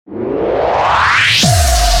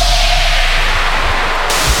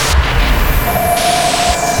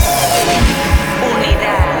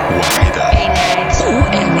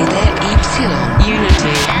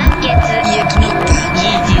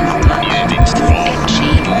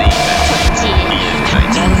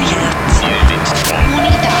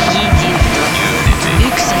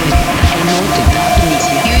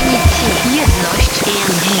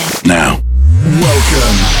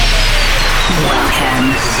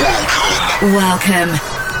Welcome.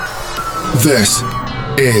 This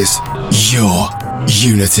is your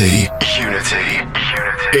Unity.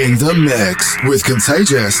 In the mix with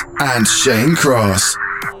Contagious and Shane Cross.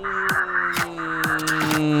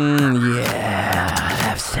 Yeah,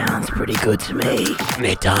 that sounds pretty good to me.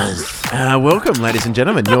 It does. Welcome, ladies and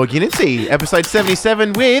gentlemen, your Unity, episode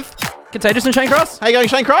 77 with... Contagious and Shane Cross. How you going,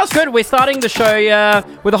 Shane Cross? Good. We're starting the show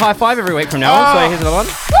with a high five every week from now on, so here's another one.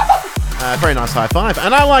 Very nice high five.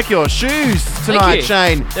 And I like your shoes tonight,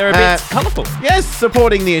 Shane. They're a bit colourful. Yes,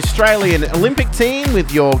 supporting the Australian Olympic team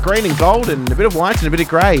with your green and gold and a bit of white and a bit of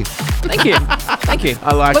grey. Thank you. Thank you.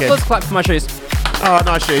 I like it. Let's clap for my shoes. Oh,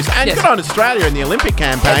 nice shoes. And Yes. good on Australia in the Olympic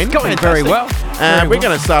campaign. It's going very well. We're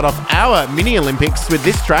going to start off our mini Olympics with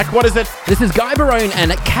this track. What is it? This is Barone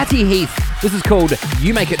and Katty Heath. This is called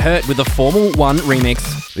You Make It Hurt with the Formula 1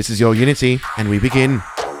 remix. This is your Unity, and we begin.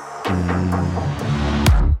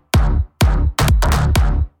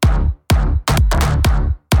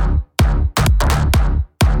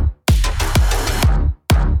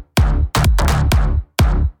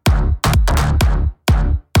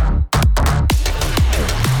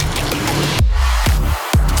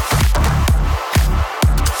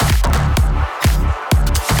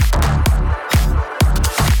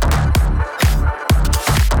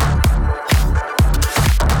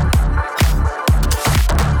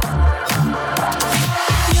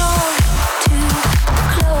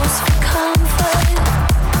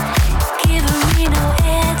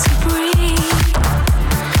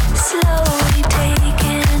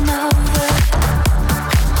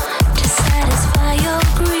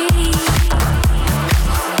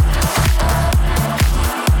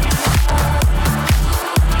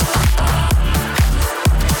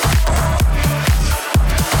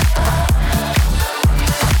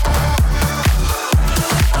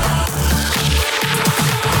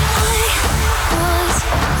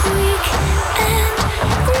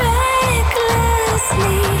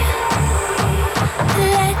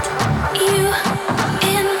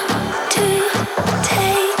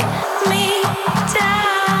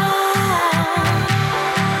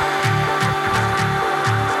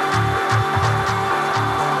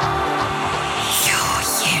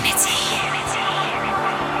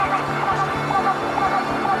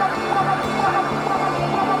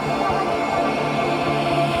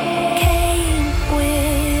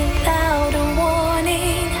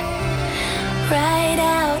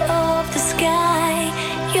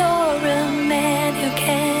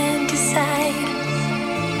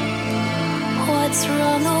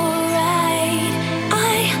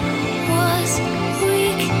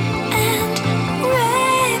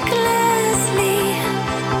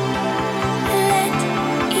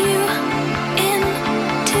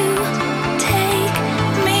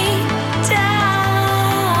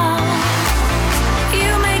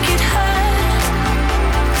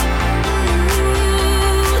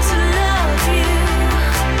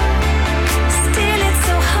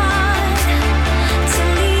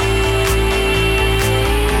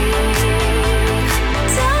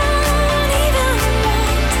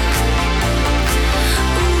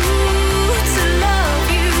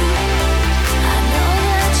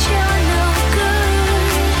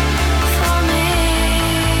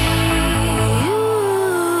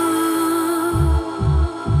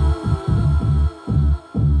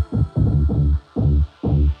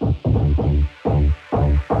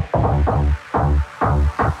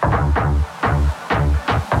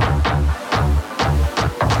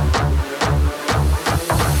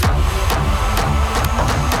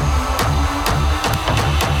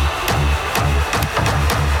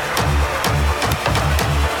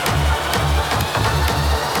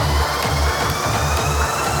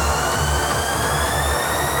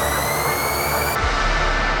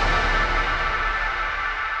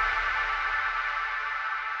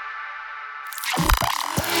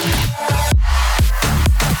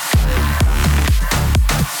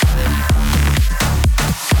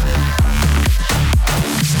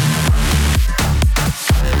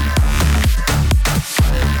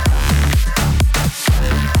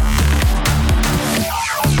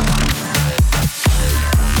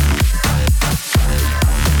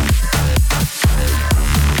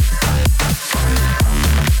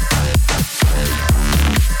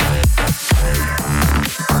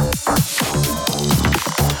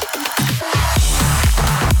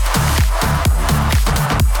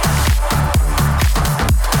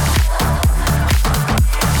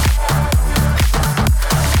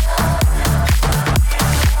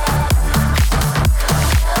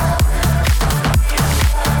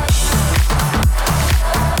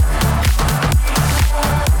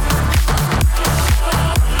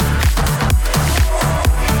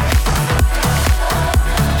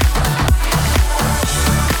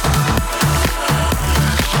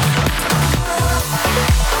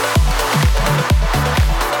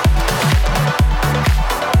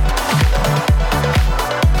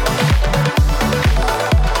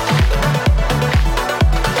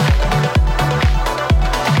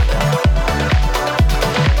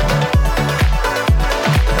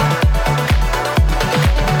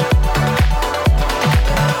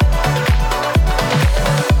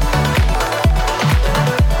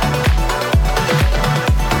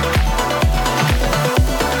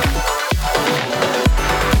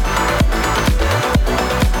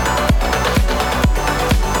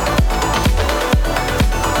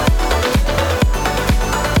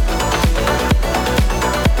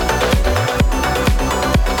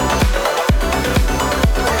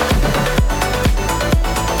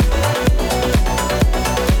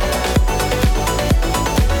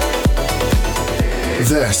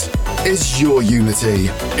 This is your Unity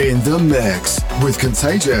in the mix with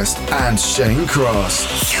Contagious and Shane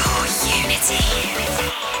Cross. Your Unity.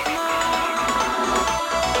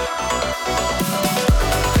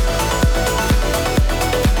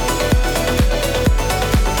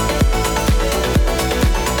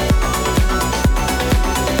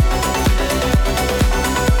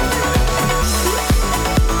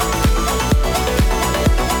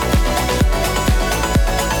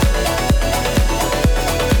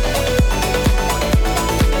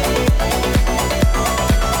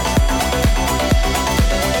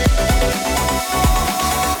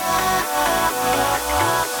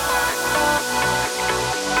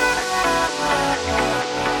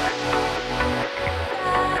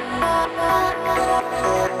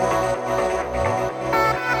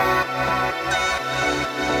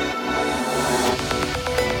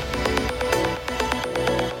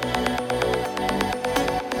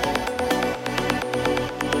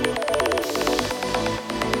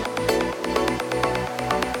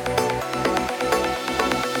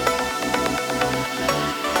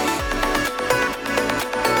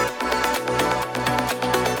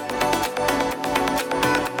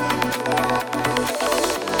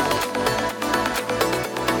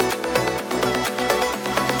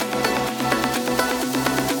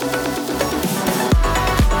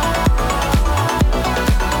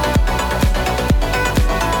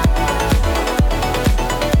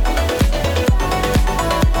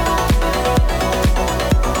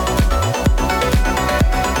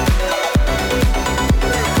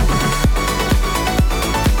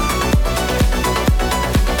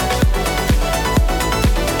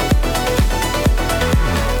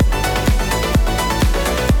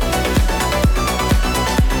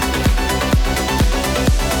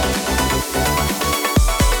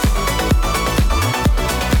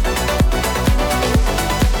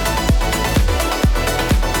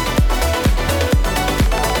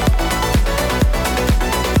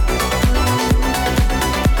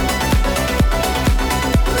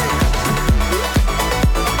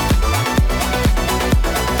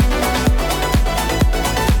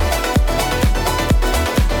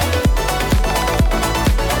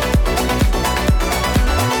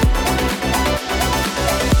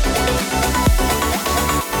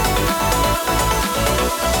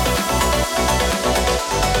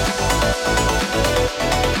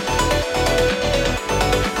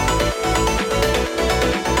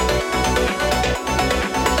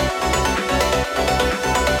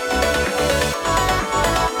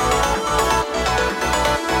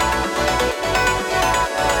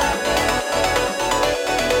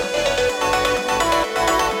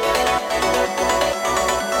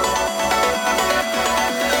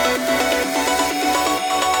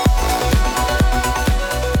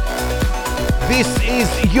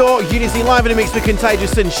 Your Unity live in a mix with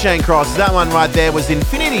Contagious and Shane Cross. That one right there was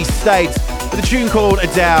Infinity State with a tune called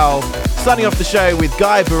Adadal. Starting off the show with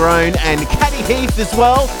Guy Barone and Katty Heath as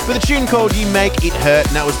well with a tune called You Make It Hurt,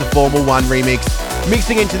 and that was the Formula 1 remix.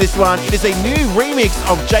 Mixing into this one, it is a new remix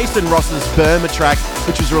of Jason Ross's Burma track,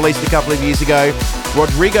 which was released a couple of years ago.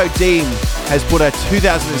 Rodrigo Deem has put a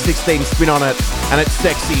 2016 spin on it, and it's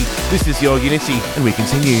sexy. This is Your Unity, and we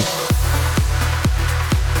continue.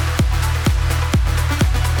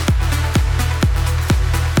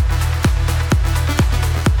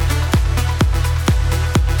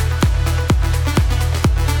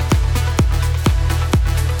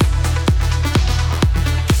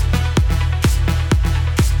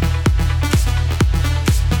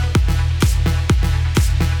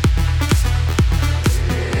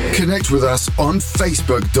 Connect with us on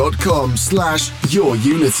facebook.com/yourunity. Your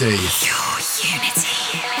Unity.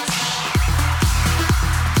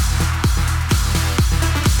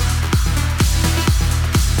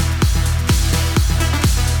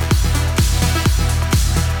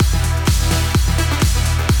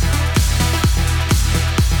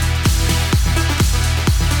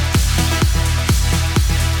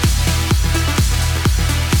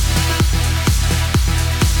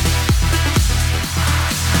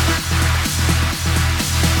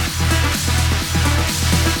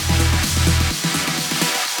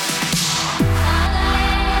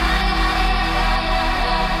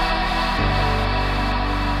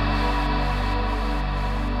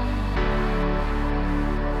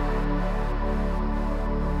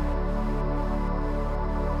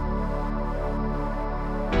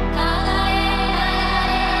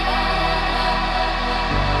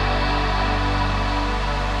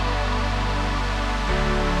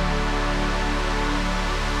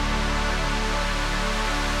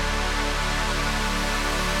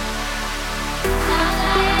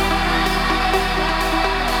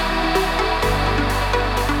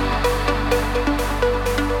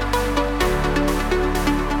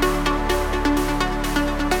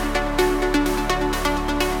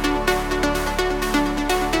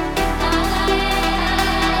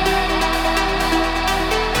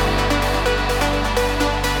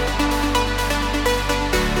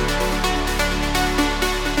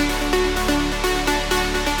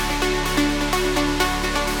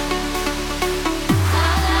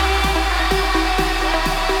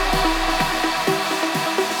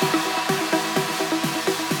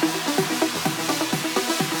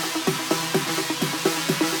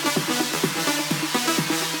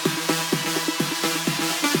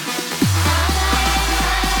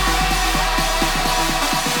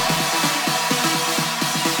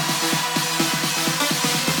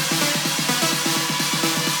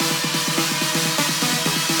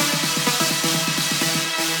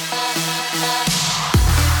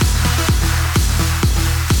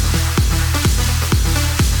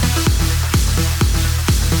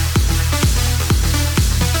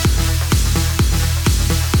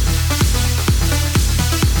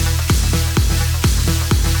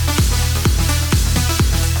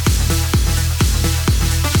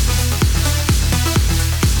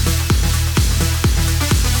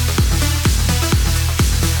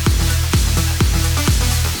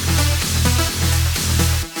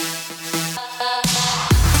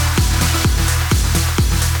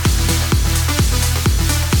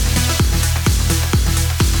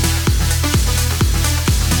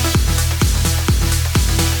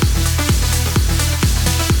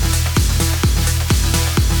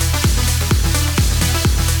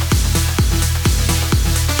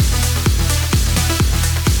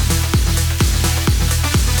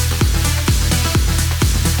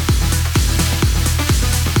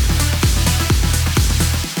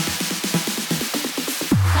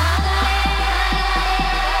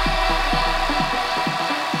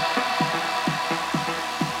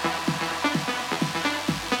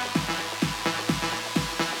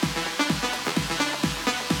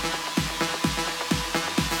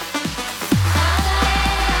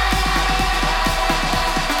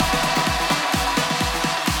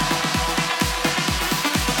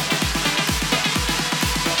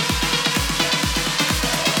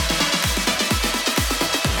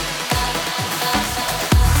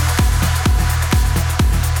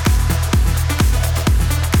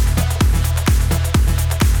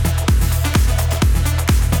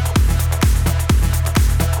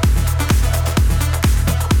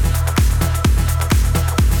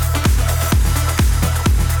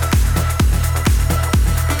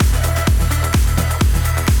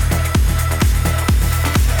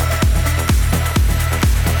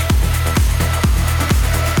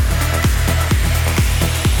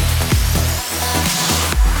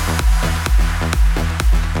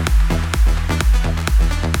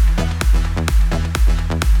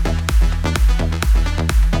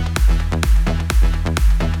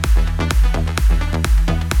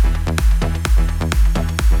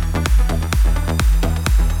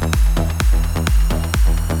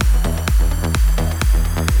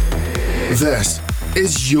 This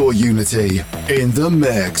is your Unity in the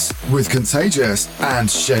mix with Contagious and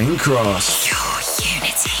Shane Cross. Your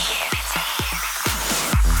Unity.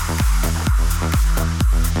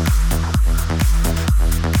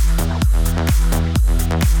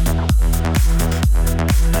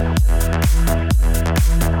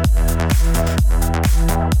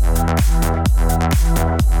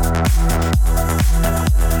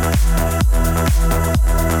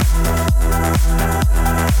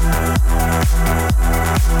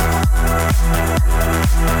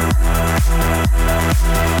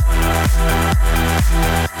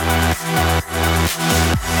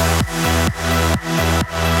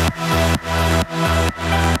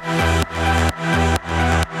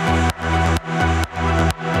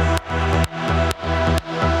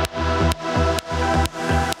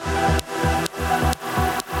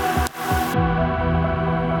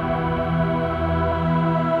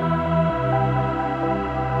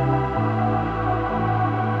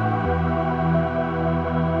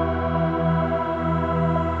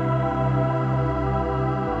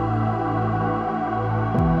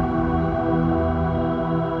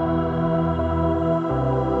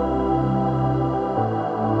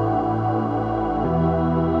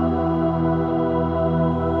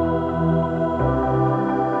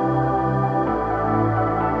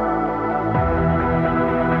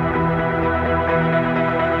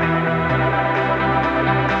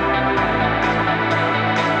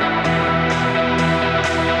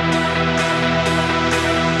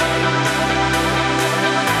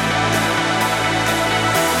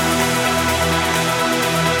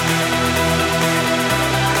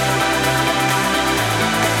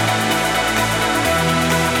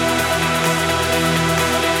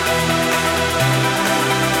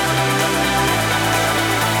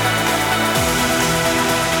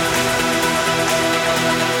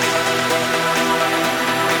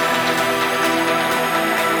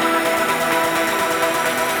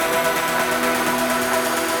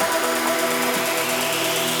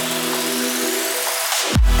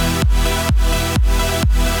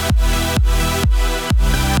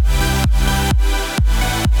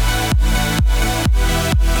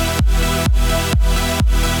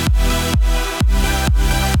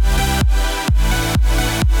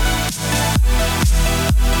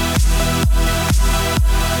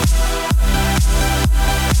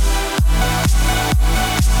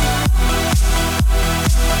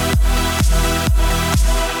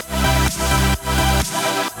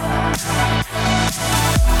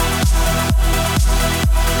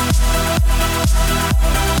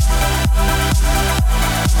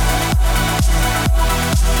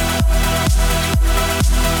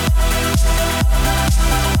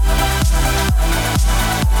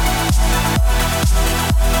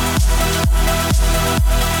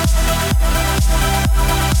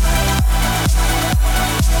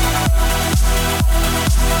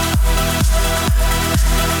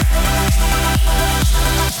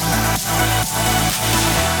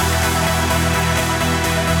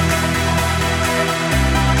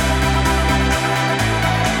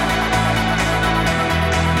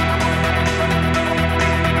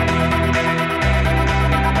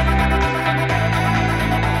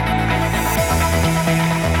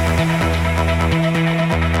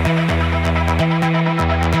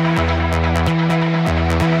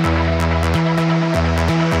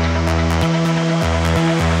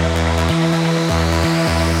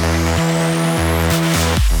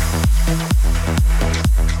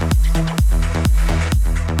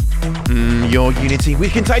 Your Unity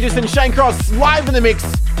with Contagious and Shane Cross live in the mix,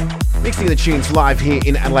 mixing the tunes live here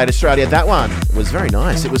in Adelaide, Australia. That one was very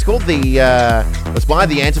nice. It was called it was by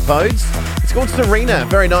the Antipodes. It's called Sarina.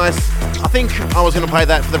 Very nice. I think I was going to play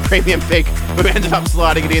that for the premium pick, but we ended up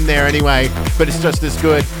sliding it in there anyway, but it's just as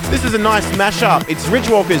good. This is a nice mashup. It's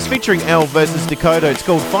Ridgewalkers featuring L versus Dakota. It's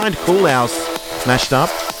called Find Koolhaus, mashed up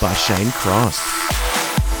by Shane Cross.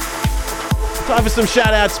 Time for some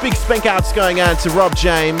shout-outs. Big spank-outs going out to Rob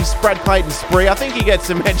James, Brad Clayton Spree. I think he gets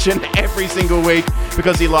a mention every single week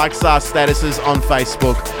because he likes our statuses on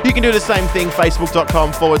Facebook. You can do the same thing,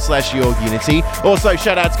 facebook.com/YourUnity. Also,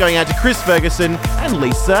 shout-outs going out to Chris Ferguson and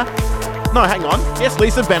Lisa. No, hang on. Yes,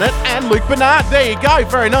 Lisa Bennett and Luke Bernard. There you go.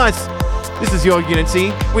 Very nice. This is Your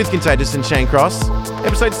Unity with Contagious and Shane Cross,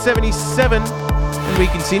 episode 77, and we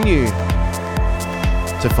continue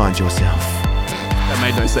to find yourself. That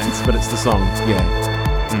made no sense, but it's the song. Yeah.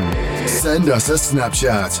 Send us a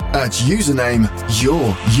Snapchat at username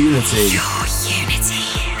Your Unity. Your Unity.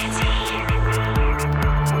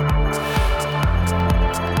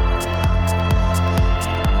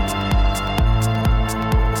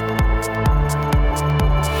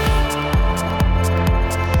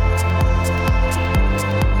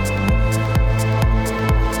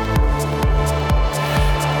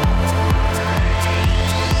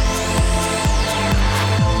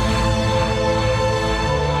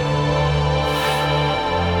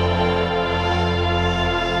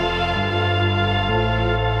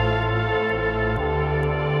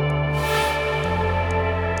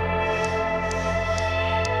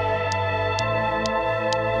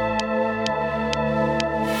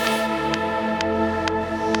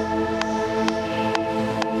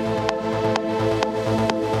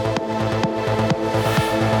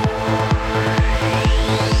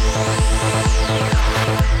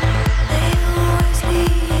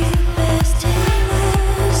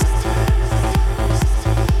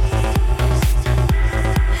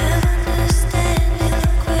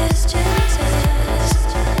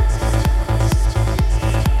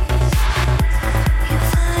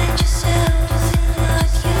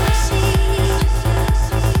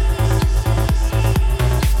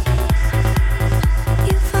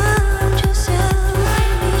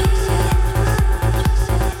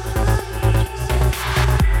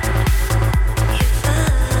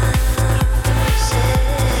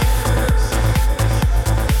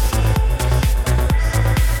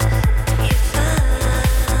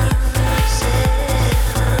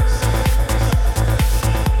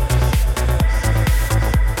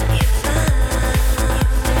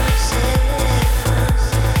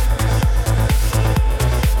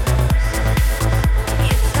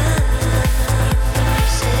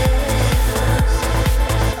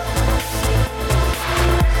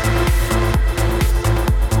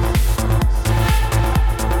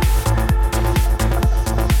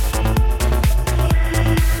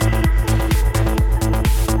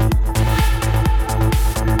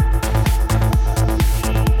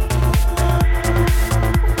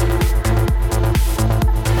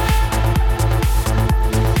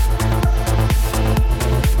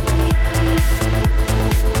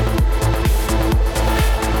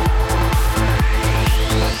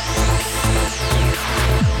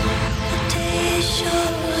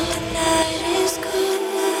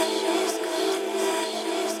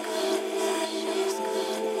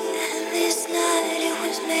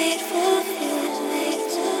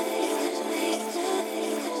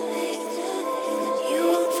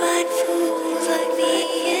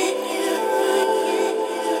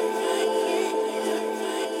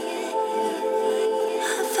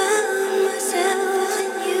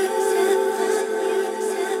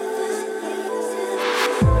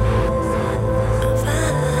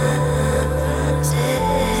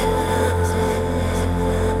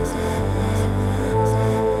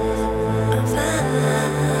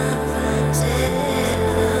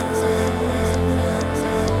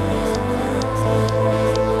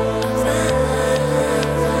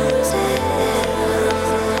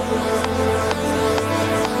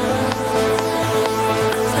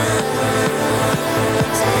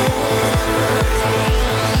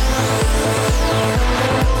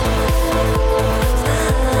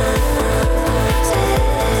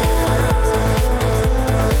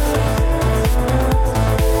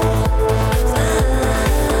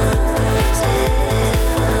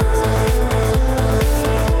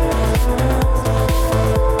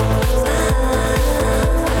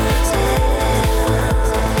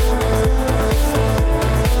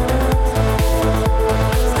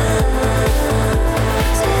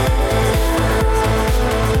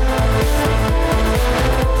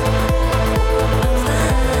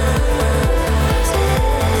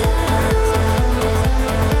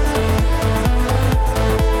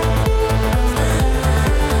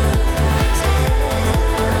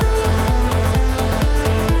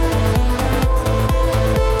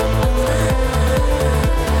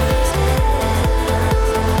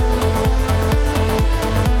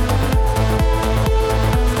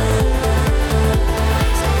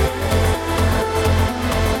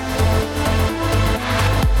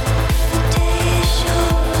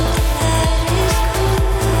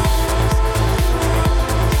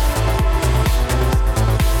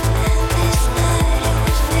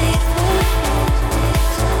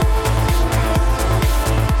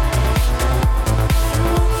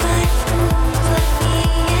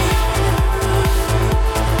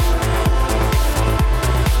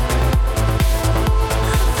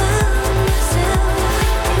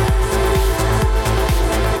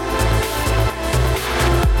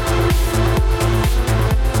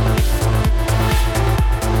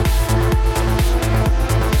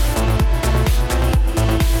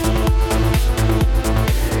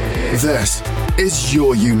 This is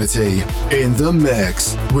your Unity in the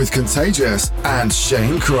mix with Contagious and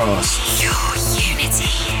Shane Cross. Your Unity.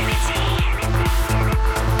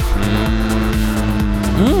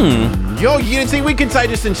 Your Unity with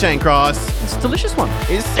Contagious and Shane Cross. It's a delicious one.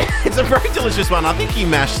 It's a very delicious one. I think you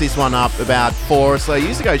mashed this one up about 4 or so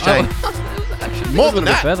years ago, Shane. More than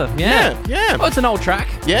that. Further. Yeah. Oh, it's an old track.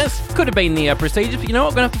 Yes. Could have been the Prestige, but you know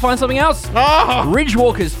what? We're going to have to find something else. Oh.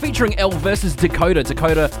 Ridgewalkers featuring L versus Dakota.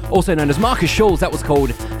 Dakota, also known as Marcus Schulz. That was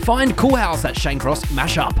called Find Koolhaus, that Shane Cross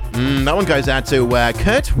mashup. That one goes out to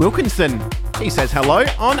Kurt Wilkinson. He says hello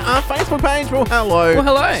on our Facebook page. Well, hello. Well,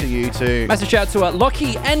 hello. To you too. Massive shout out to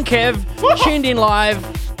Lockie and Kev, tuned in live,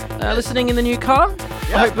 listening in the new car.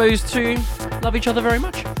 Yeah. I hope those two love each other very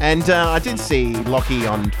much. And I did see Lockie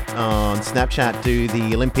on Snapchat do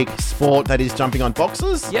the Olympic sport that is jumping on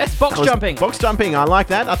boxes. Yes, box jumping. Box jumping, I like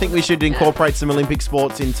that. I think we should incorporate some Olympic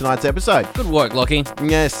sports in tonight's episode. Good work, Lockie.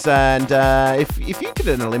 Yes, and if you did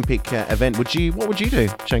an Olympic event, what would you do,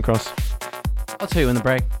 Shane Cross? I'll tell you in the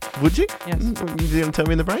break. Would you? Yes. You going to tell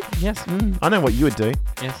me in the break? Yes. I know what you would do.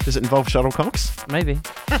 Yes. Does it involve shuttlecocks? Maybe.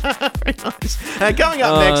 Very nice. Coming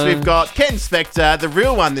up next, we've got Ken Spector, the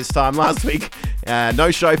real one this time. Last week, no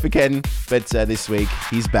show for Ken, but this week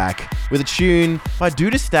he's back with a tune by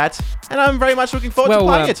Duderstadt, and I'm very much looking forward to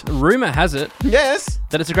playing it. Rumour has it Yes.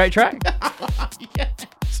 that it's a great track. Yes.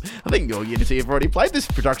 I think your Unity have already played this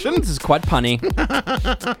production. This is quite punny.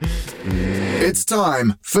 It's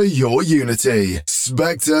time for your Unity.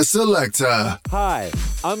 Spector Selector. Hi,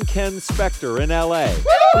 I'm Ken Spector in LA.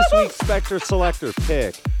 This week's Spector Selector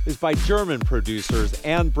pick is by German producers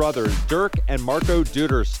and brothers Dirk and Marco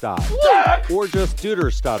Duderstadt, or just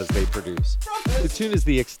Duderstadt as they produce. The tune is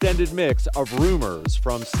the extended mix of Rumors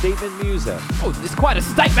from Statement Music. Oh, it's quite a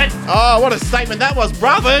statement. Oh, what a statement that was,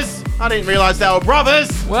 brothers! I didn't realise they were brothers.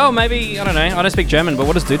 Well, maybe, I don't know. I don't speak German, but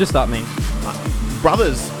what does Duderstadt mean?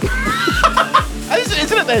 Brothers.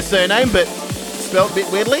 Isn't it their surname, but spelled a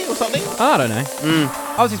bit weirdly or something? I don't know.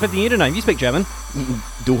 I was expecting you to know. You speak German.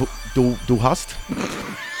 Du hast?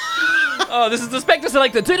 Oh, this is the Spector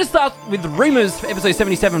Selector. Duderstadt with Rumors for episode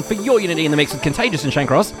 77 for your Unity in the mix with Contagious and Shane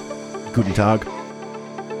Cross. Guten Tag.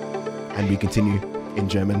 And we continue in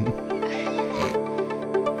German.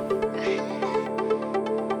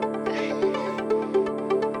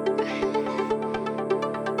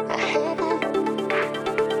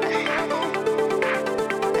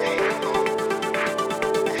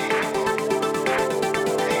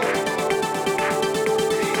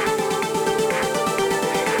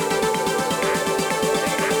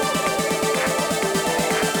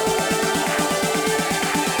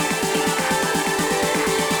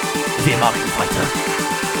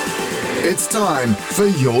 It's time for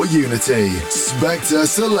your Unity. Spector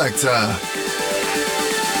Selector.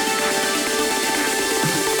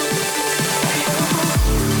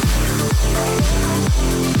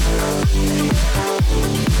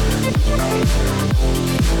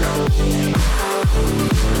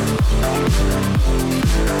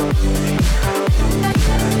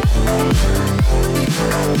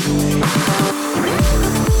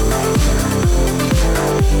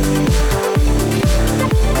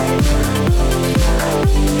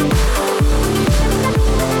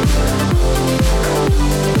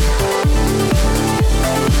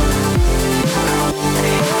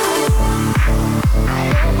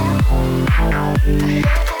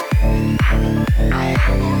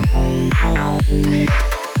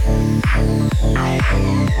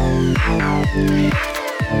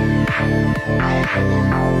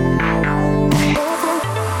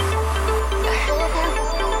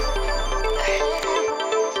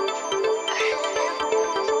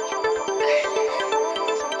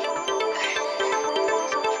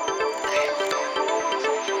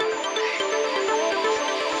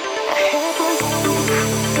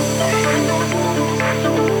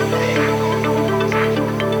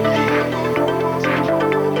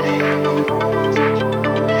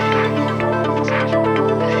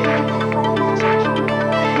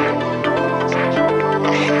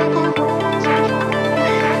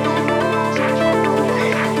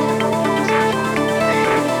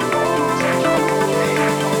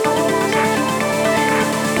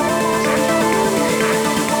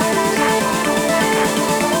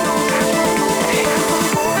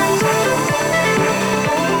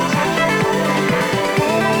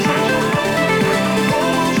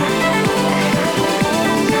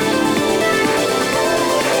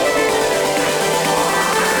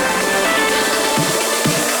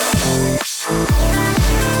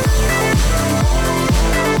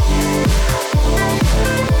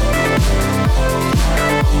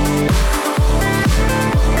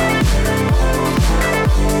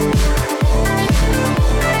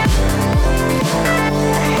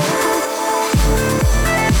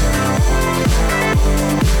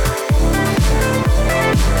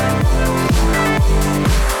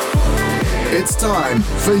 It's time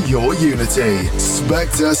for your unity.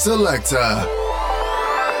 Spector Selector.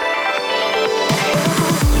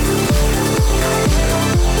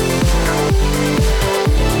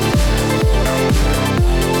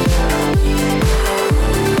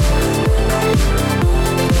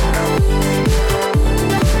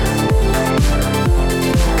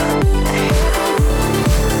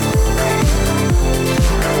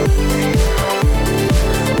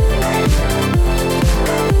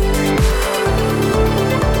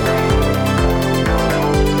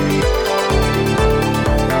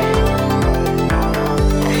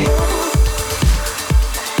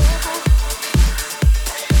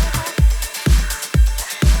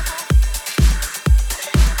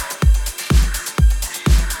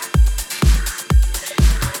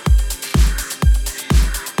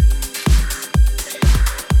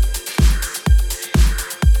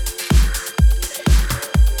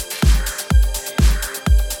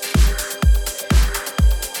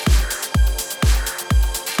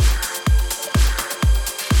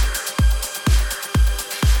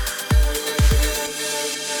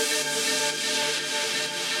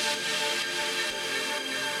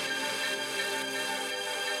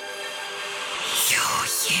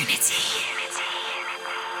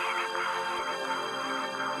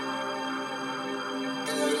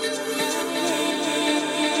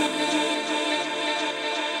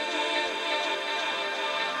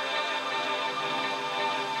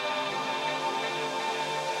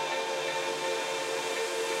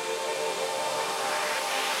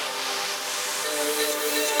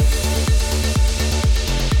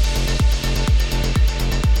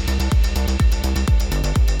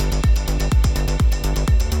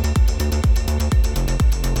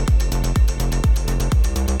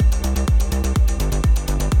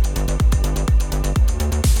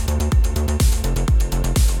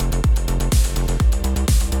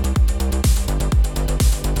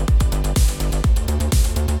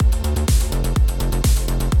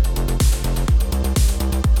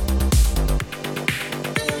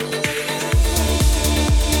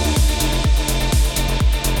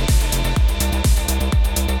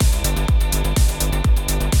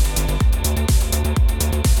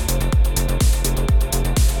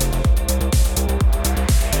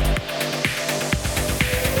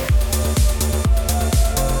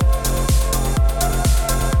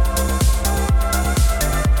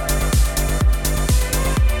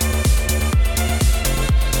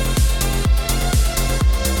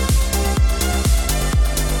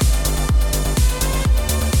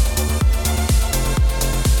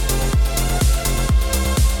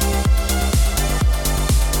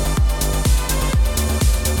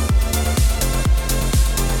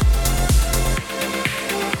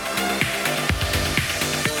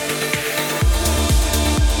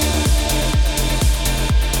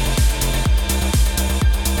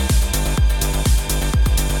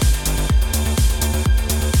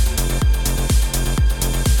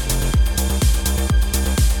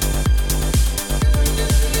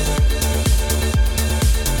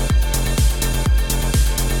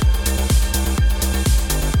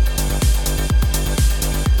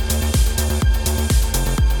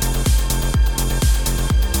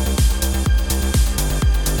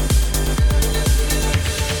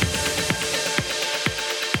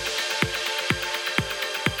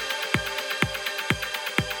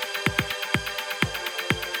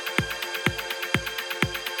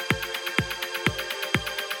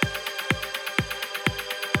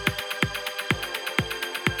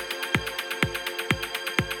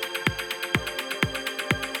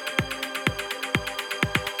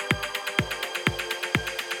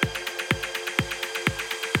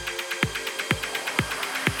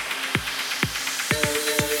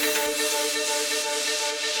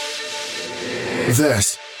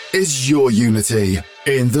 This is your unity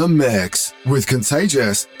in the mix with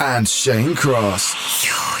Contagious and Shane Cross.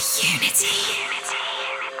 Your unity.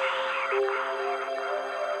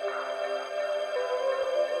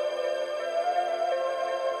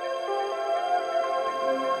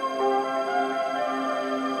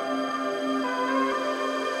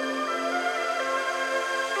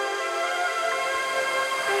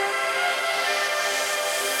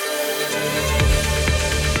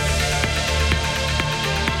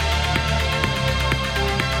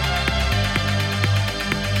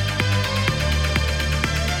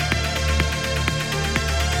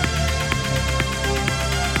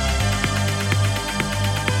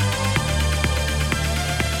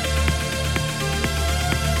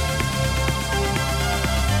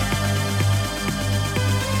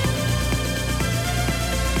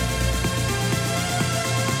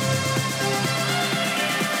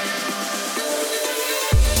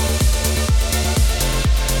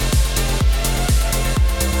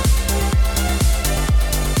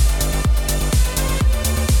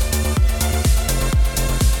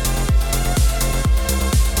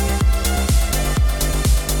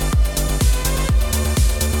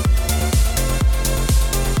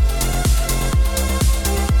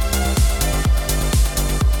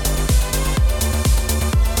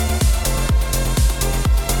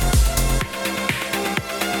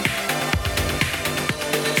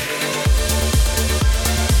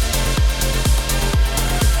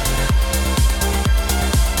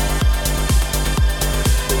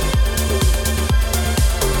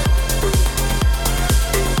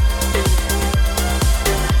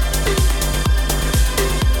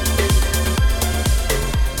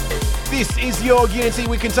 Your Unity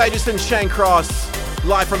with Contagious and Shane Cross,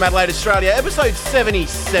 live from Adelaide, Australia, episode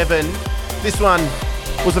 77. This one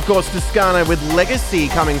was, of course, Tuskana with Legacy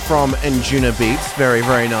coming from Anjuna Beats. Very,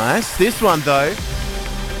 very nice. This one, though,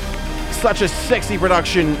 such a sexy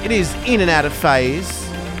production. It is in and out of phase.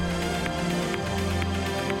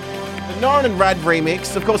 The Norin and Rad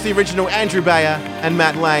remix, of course, the original Andrew Bayer and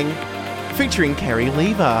Matt Lange, featuring Kerry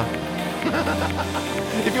Leva.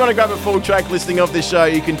 If you want to grab a full track listing of this show,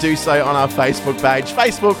 you can do so on our Facebook page,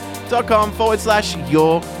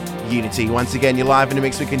 facebook.com/Your Unity. Once again, you're live in a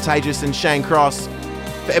mix with Contagious and Shane Cross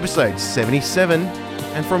for episode 77.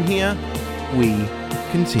 And from here, we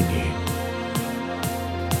continue.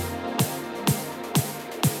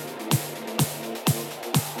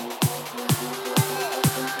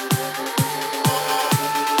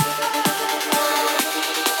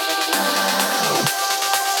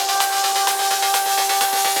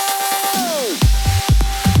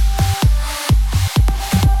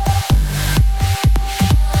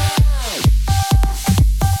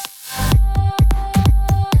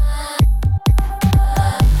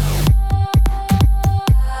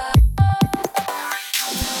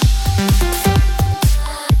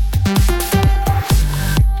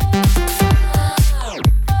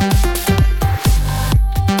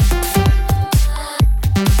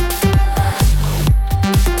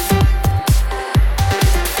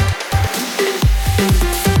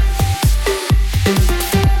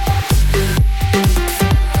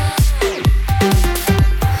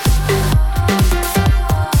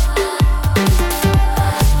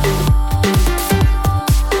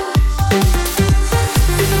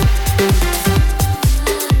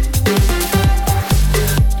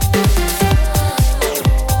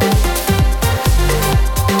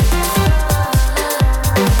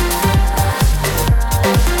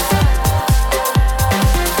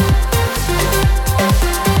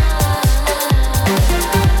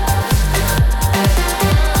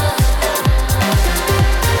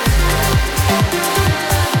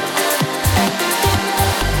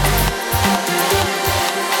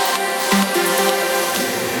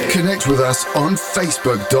 Connect with us on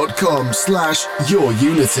facebook.com/Your Unity. Your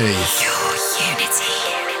Unity.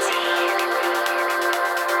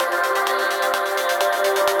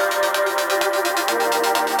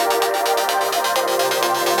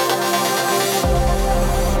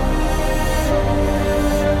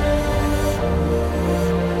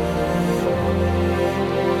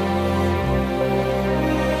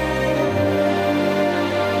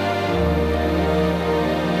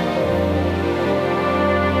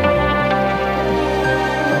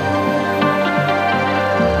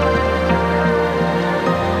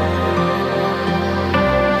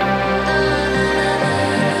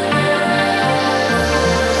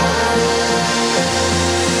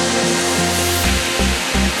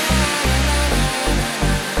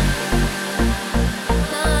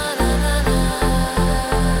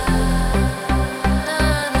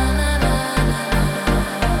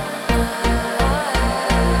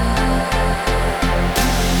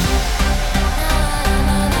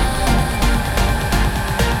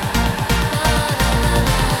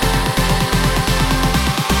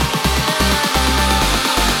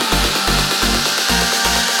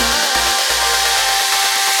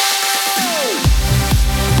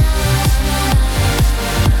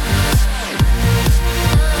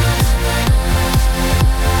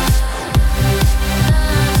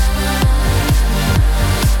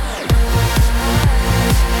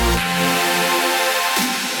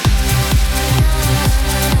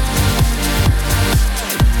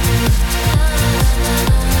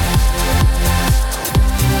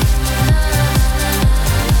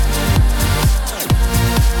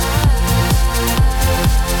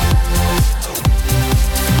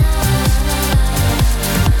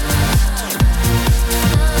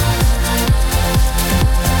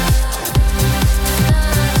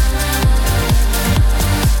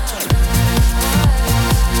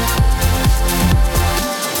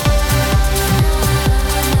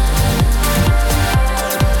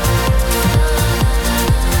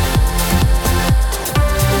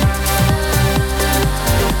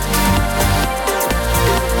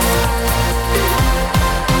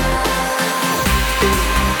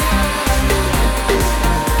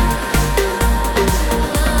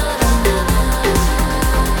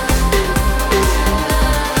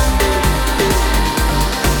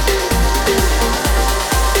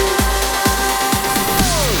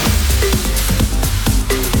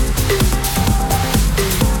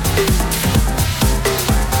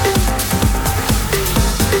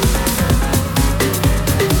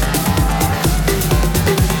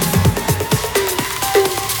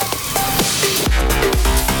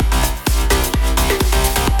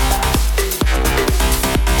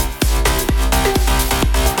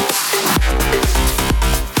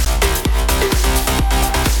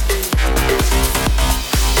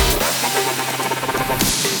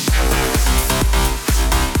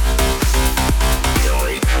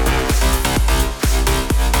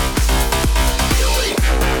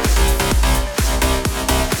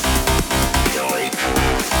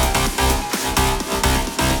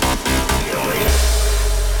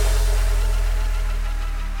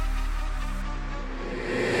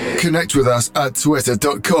 Connect with us at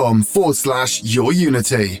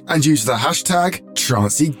twitter.com/yourunity and use the hashtag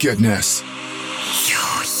TrancyGoodness.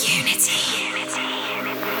 Your unity.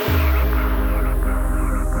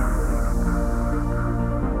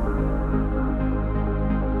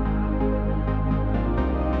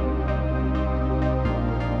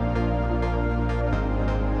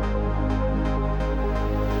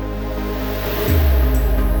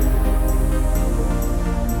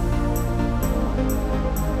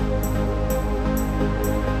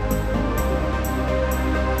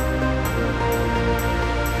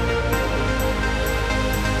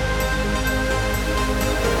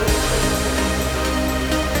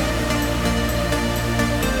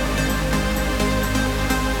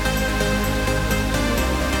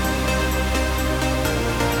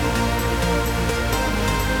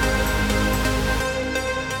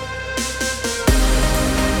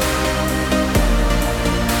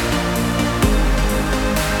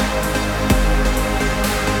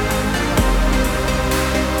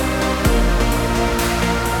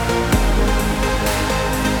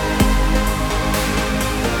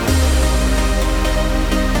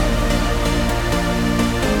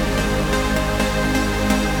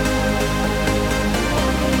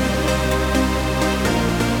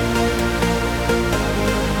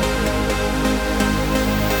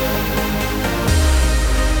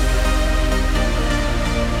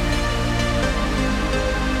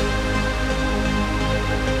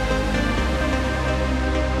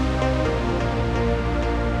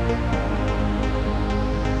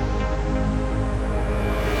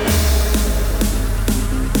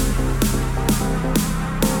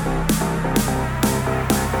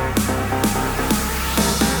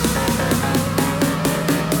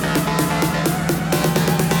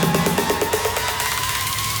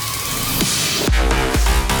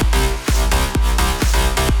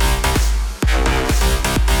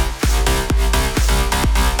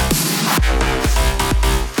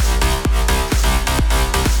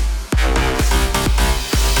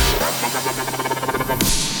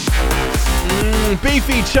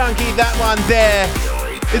 Beefy chunky, that one there.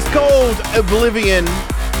 It's called Oblivion.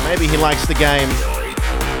 Maybe he likes the game.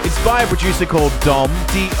 It's by a producer called Dom,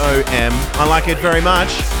 D-O-M. I like it very much.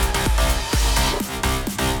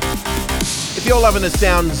 If you're loving the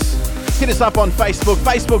sounds, hit us up on Facebook,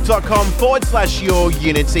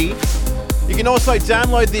 facebook.com/yourunity. You can also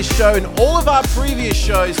download this show and all of our previous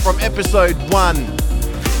shows from episode 1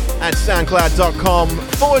 at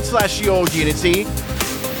soundcloud.com/yourunity.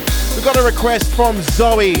 We've got a request from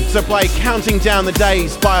Zoe to play Counting Down the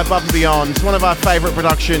Days by Above and Beyond, one of our favourite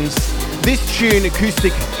productions. This tune,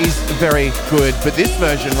 acoustic, is very good, but this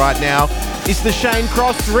version right now is the Shane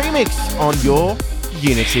Cross remix on Your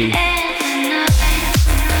Unity.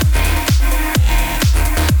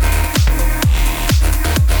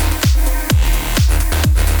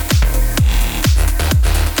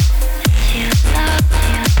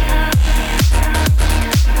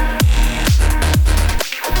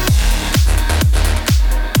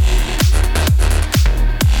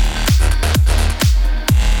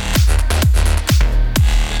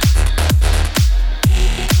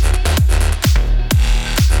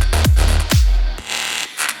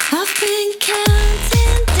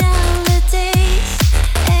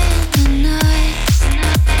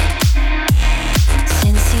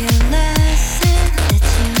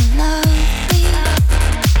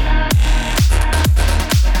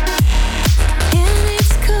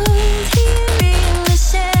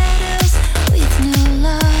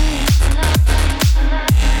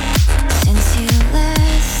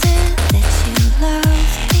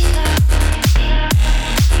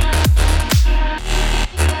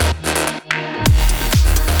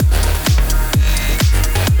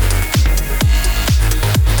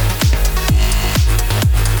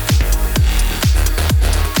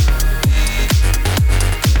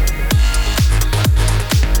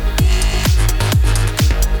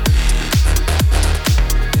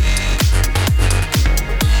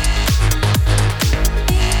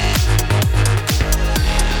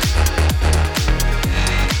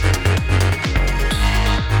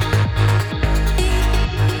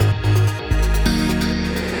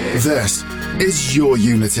 This is Your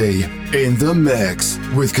Unity in the mix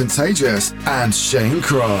with Contagious and Shane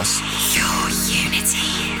Cross. Your unity.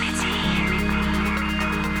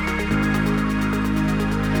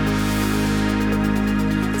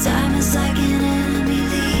 Time is like an enemy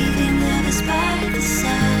leaving lovers by the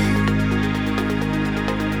side.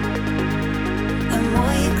 The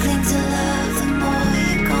more you cling to love, the more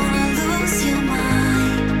you're gonna lose your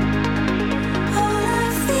mind. All I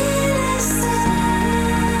feel is silence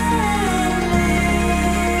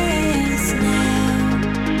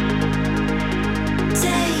now.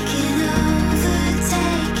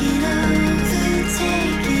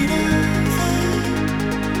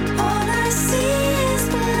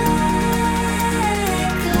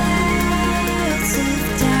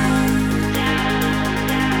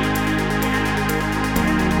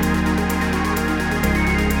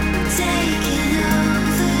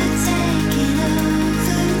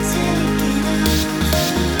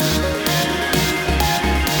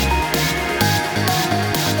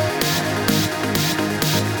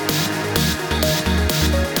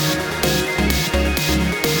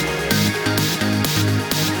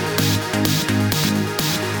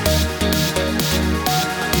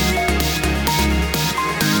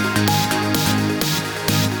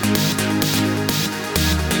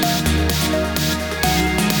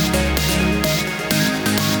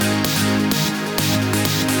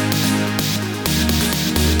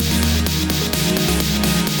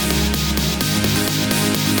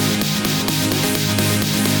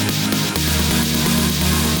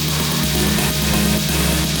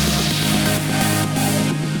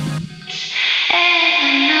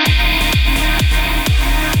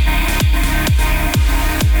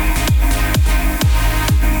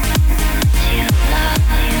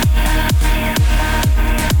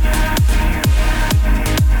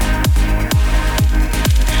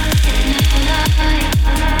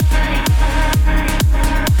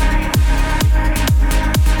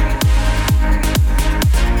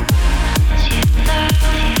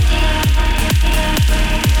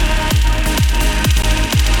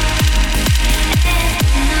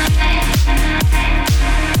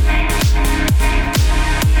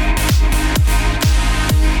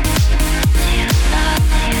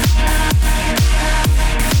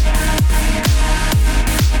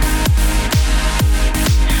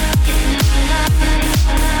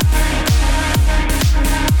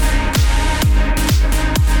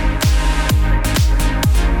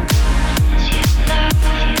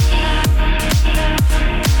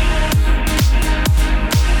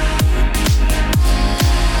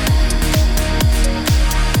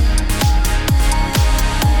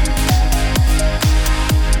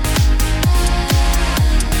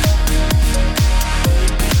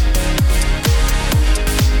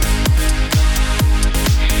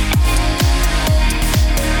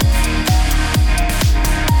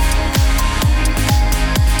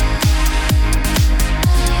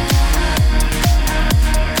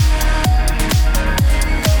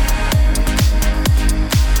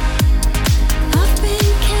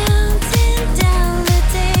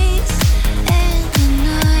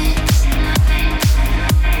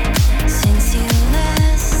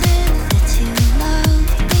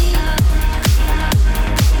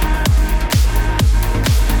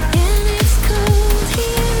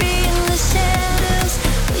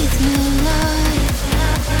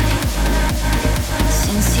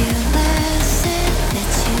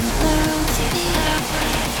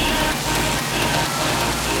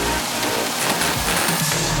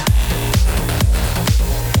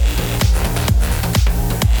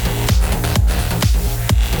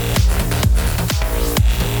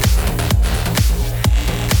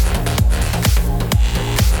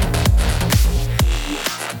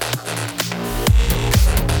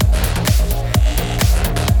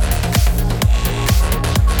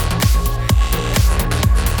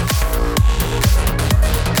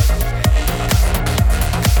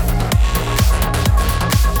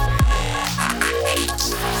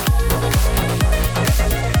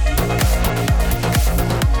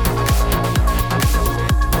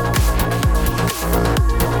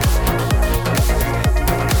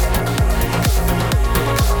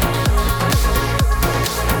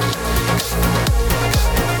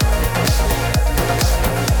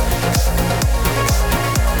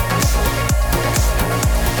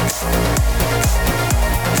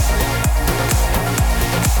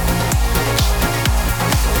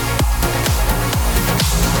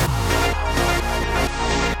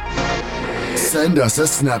 send us a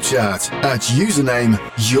Snapchat at username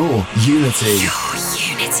YourUnity. Your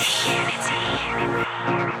unity.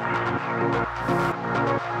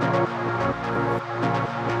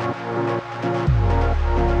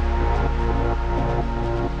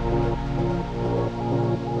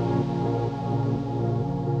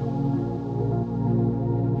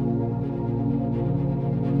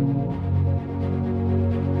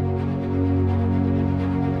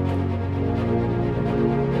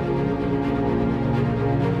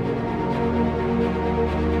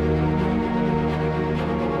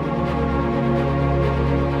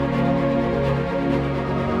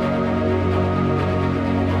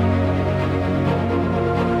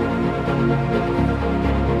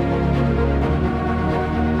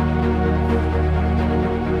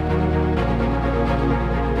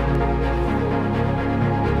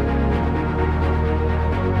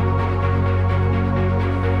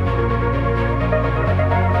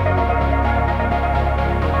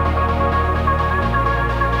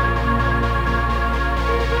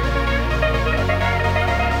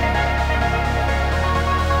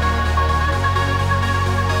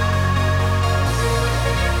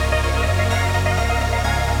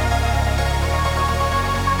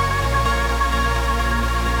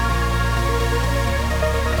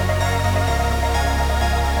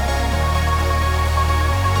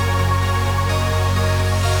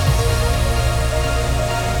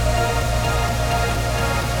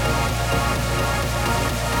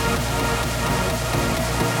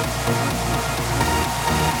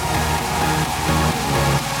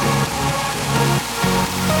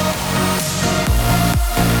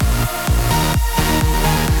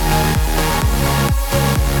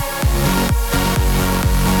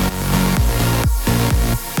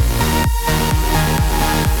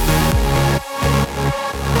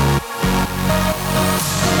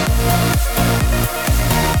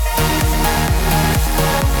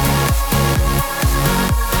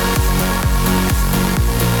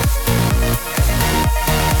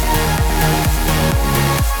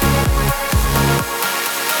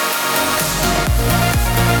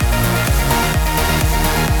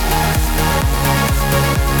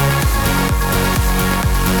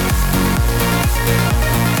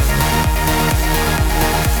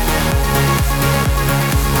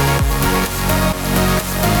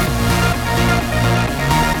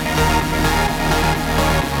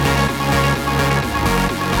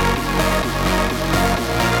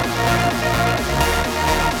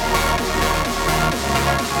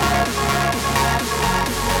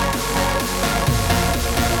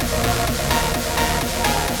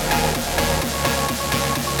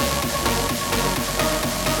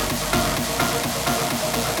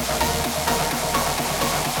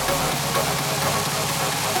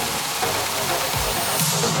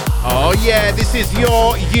 Oh yeah, this is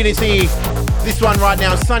your Unity. This one right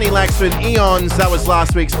now, Sunny Lax with Aeons. That was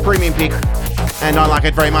last week's premium pick, and I like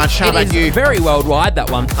it very much. How about you? Very worldwide,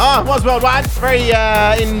 that one. Oh, it was worldwide. Very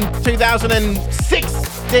in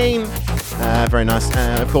 2016. Very nice.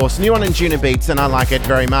 Of course, new one in Juna Beats, and I like it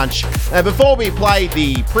very much. Before we play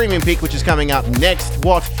the premium pick, which is coming up next,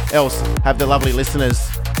 what else have the lovely listeners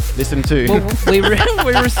listened to? Well, we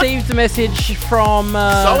received a message from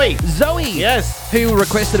Zoe. Yes. Who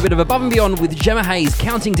requested a bit of Above and Beyond with Gemma Hayes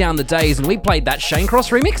counting down the days, and we played that Shane Cross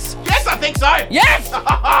remix. Yes, I think so. Yes!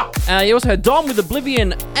 You also heard Dom with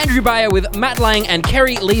Oblivion, Andrew Bayer with Matt Lange, and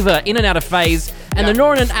Kerry Leva in and out of phase, and the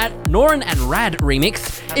Norin and Rad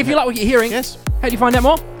remix. If you like what you're hearing, yes. How do you find out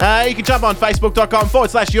more? You can jump on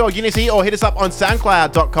facebook.com/YourUnity or hit us up on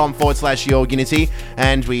soundcloud.com/YourUnity.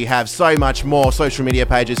 And we have so much more social media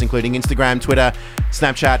pages, including Instagram, Twitter,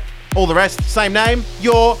 Snapchat, all the rest. Same name,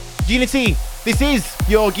 Your Unity. This is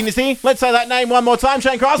Your Unity. Let's say that name one more time,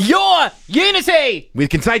 Shane Cross. Your Unity! With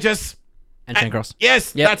Contagious. And Shane Cross.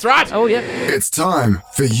 Yes, that's right. Oh, yeah. It's time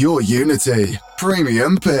for Your Unity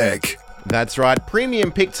Premium Pick. That's right.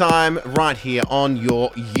 Premium pick time right here on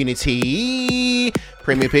Your Unity.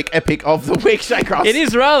 Premium pick, a pick of the week, Shane Cross. It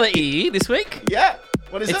is rather this week. Yeah.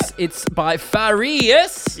 What is it? It's by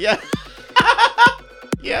Farius. Yeah.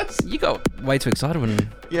 Yes. You got way too excited when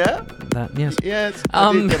that, yes. Yes,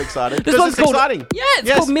 I did get excited. This one's called, exciting. Yeah, it's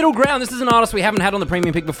called Middle Ground. This is an artist we haven't had on the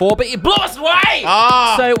premium pick before, but it blew us away!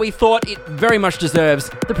 So we thought it very much deserves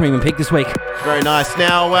the premium pick this week. Very nice.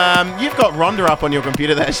 Now, you've got Rhonda up on your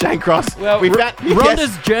computer there, Shane Cross. Well,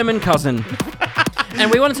 Rhonda's German cousin. And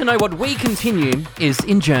we wanted to know what We Continue is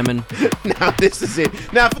in German. Now, this is it.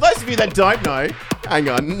 Now, for those of you that don't know, hang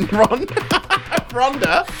on,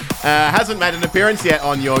 Rhonda hasn't made an appearance yet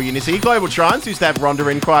on Your Unity. Global Trans used to have Rhonda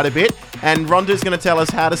in quite a bit, and Rhonda's going to tell us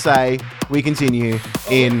how to say We Continue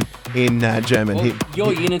in in German. Well,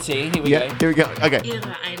 your unity. Here we yeah, go. here we go. Okay.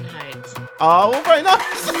 Ihre Einheit. Oh, well, very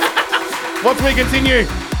nice. Once we continue.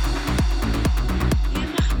 Wir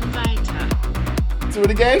machen weiter. Do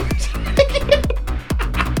it again.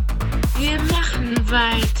 Wir machen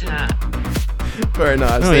weiter. Very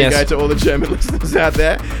nice. Oh, There yes. you go to all the German listeners out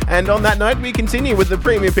there. And on that note, we continue with the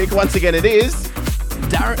premium pick. Once again, it is...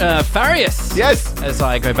 Farius. Yes. As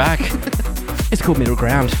I go back. It's called Middle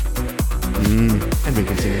Ground. And we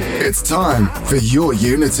continue. It's time for your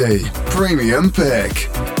Unity Premium Pick.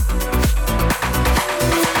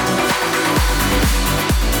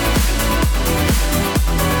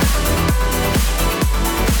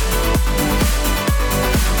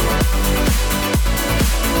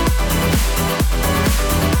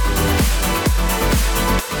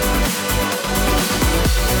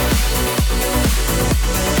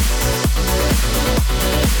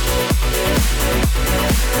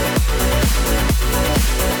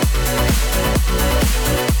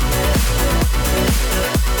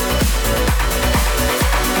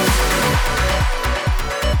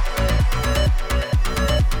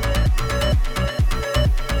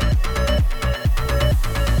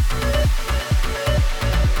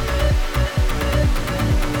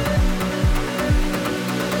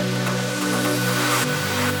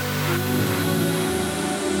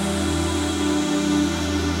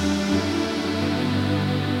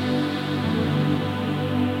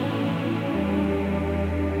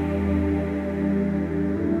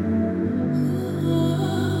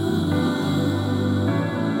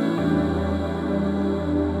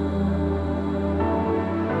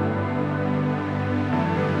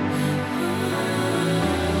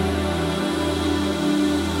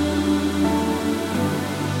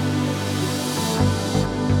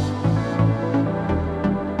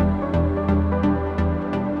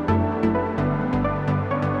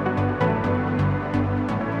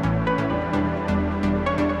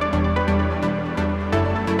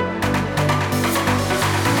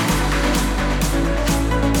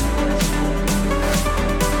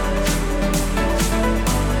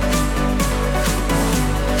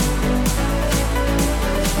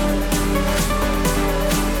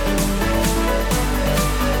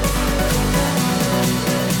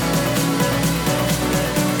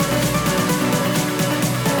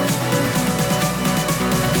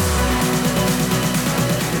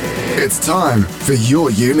 It's time for your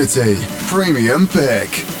Unity Premium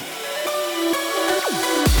Pick.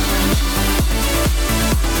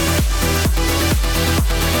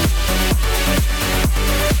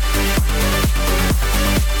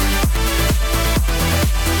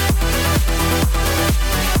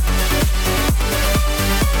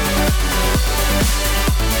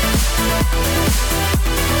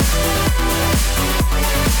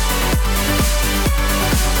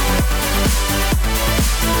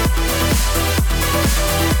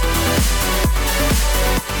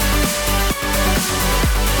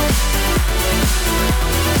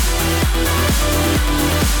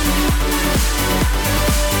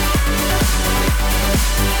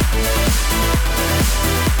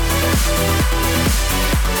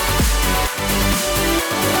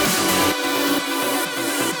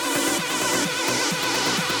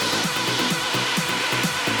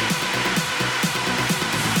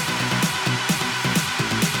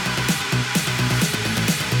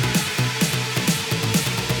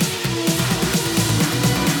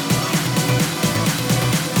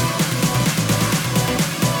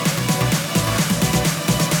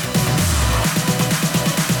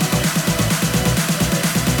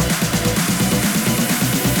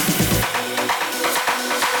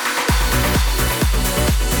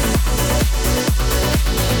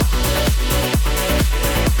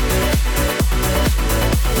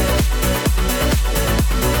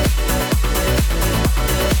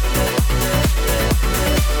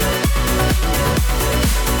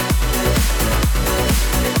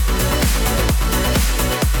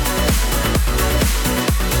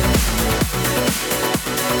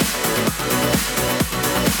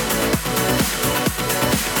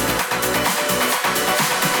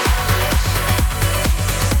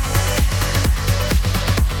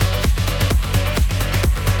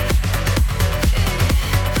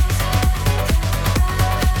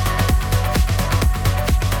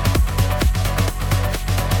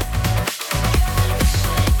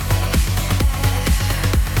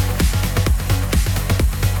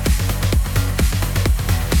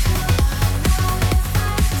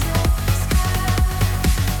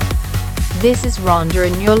 This is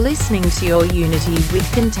Rhonda and you're listening to your Unity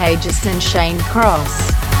with Contagious and Shane Cross.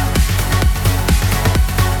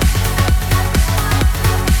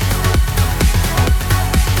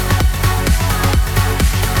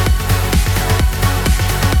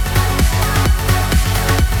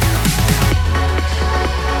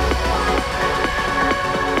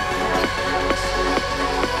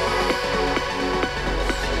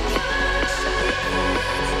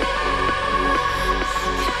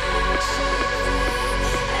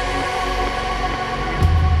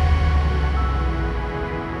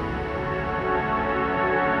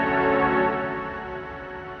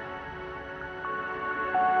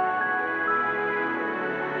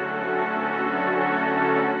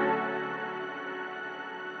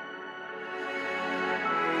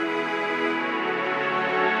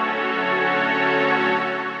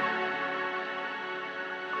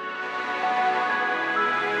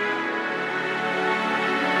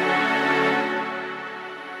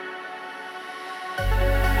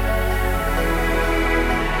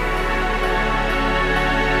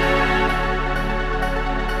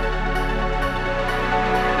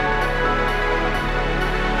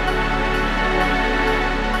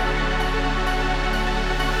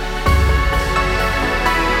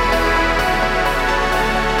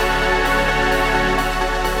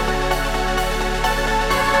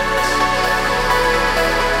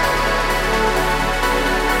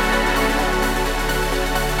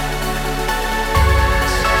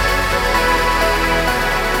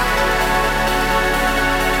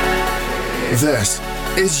 This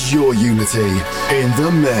is your Unity in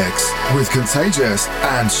the mix with Contagious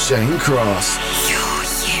and Shane Cross.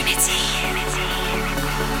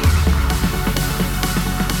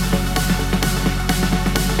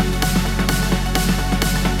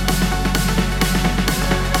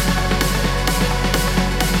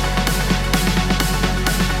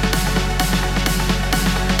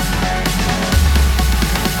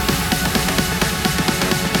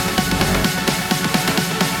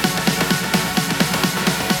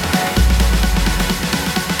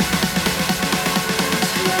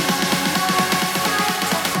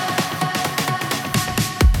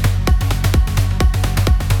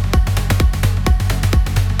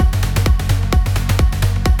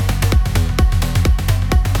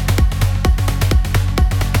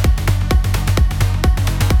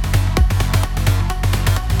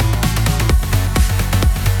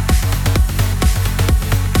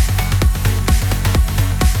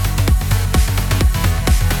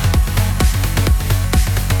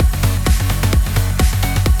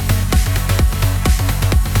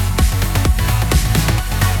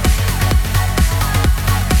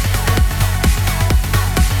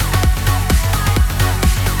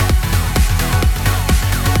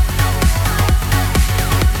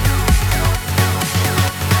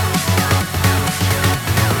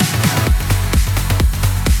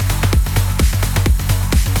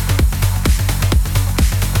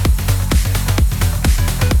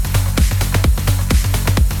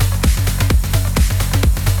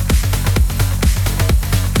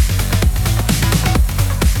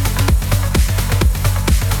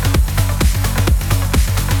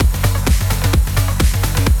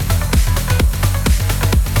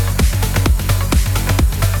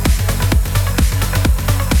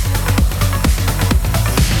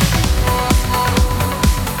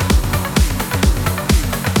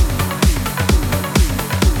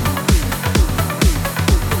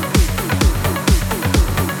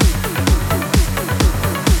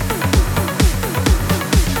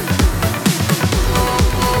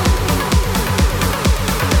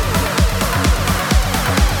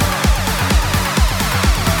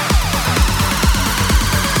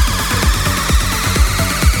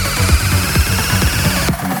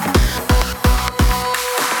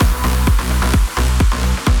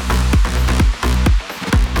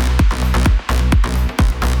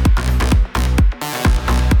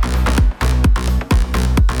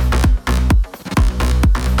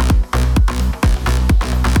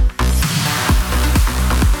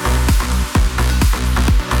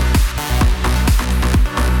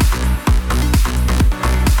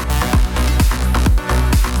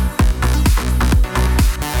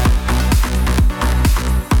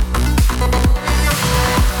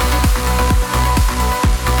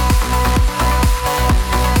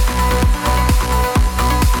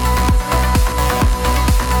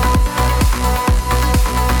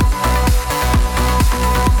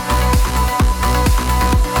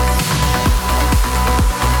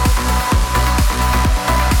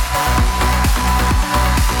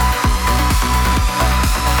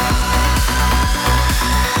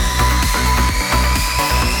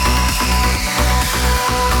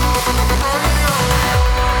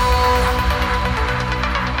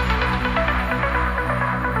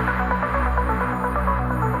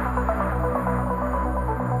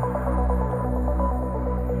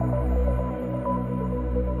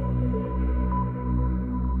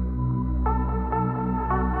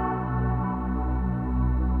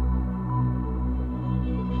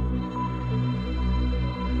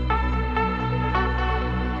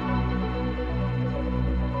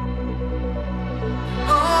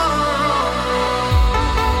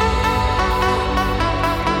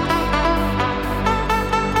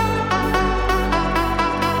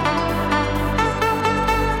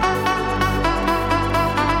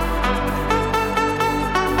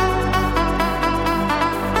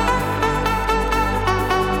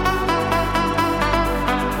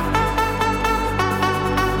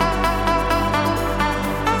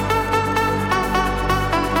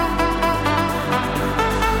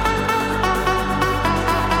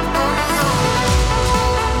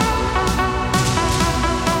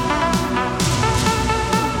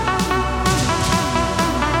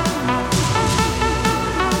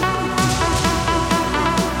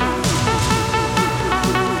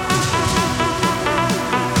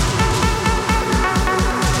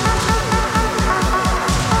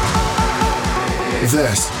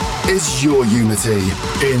 This is your Unity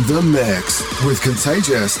in the mix with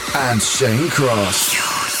Contagious and Shane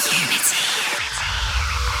Cross.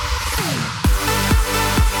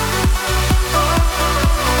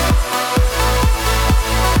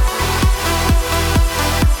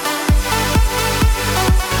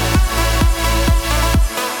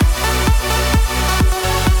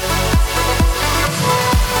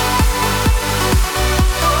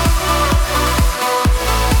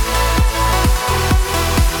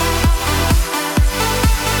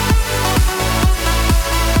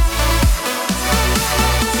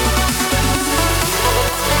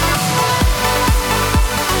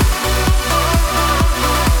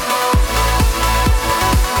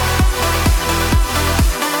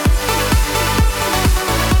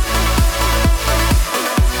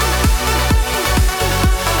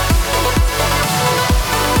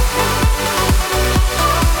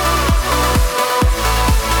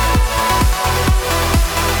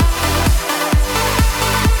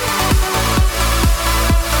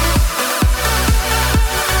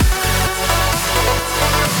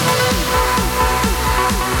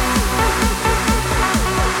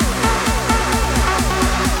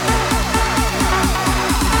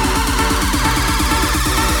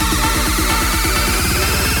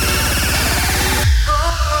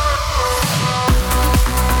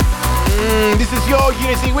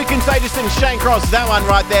 Unity with Contagious and Shane Cross. That one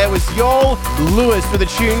right there was Yol Lewis with a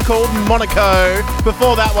tune called Monaco.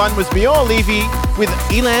 Before that one was Maor Levi with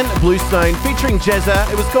Ilan Bluestone featuring Jeza.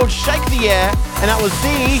 It was called Shake the Air, and that was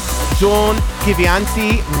the Dawn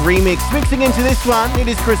Givianti remix. Mixing into this one, it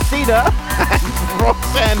is Cressida and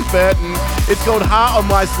Roxanne Burton. It's called Heart on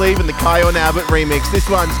My Sleeve and the Kion Albert remix. This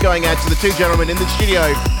one's going out to the two gentlemen in the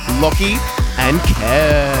studio, Lockie and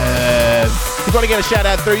Kev. If you want to get a shout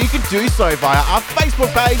out through, you can do so via our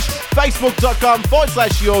Facebook page,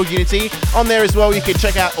 facebook.com/YourUnity. On there as well, you can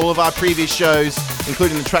check out all of our previous shows,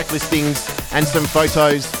 including the track listings and some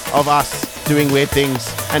photos of us doing weird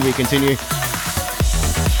things. And we continue.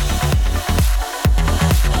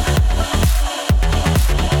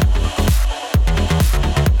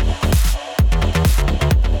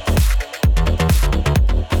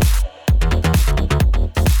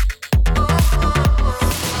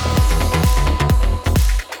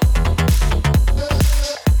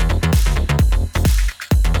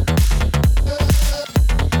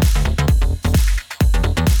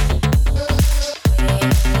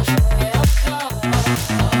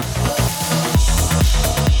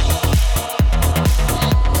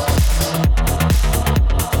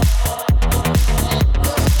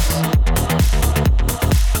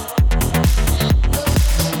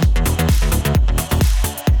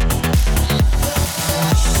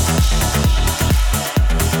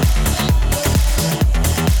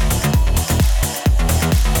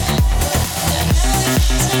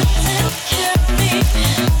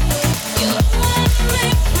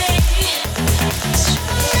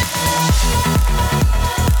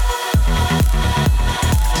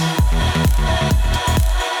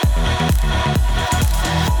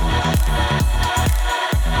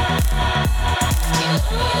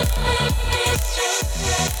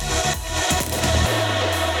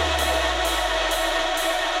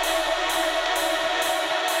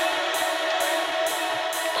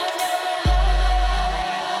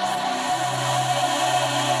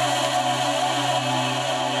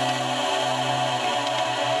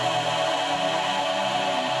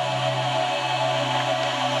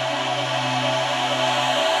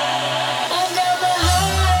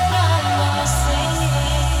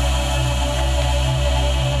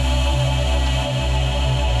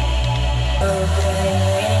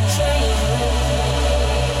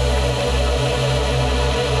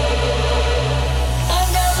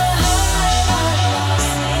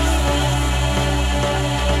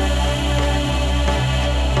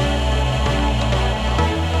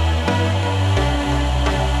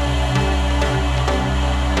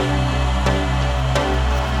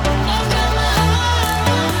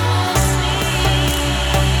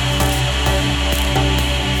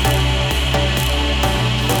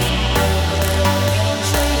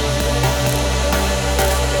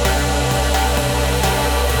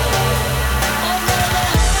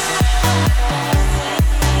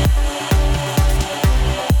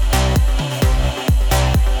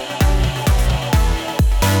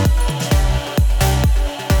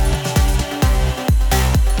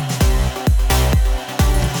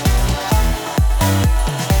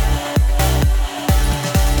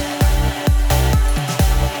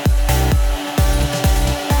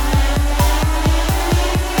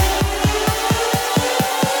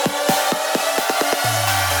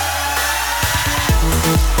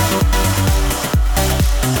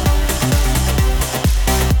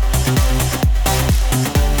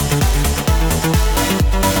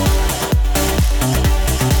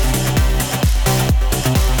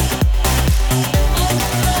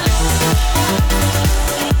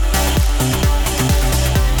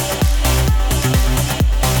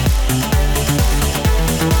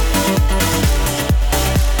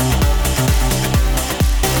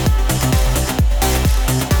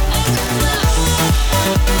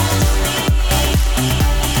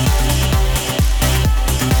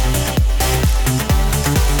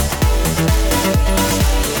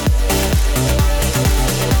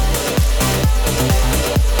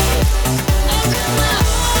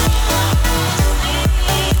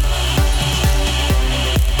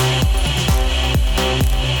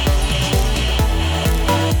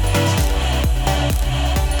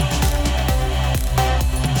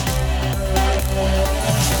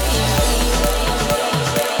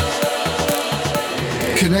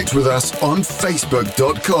 Connect with us on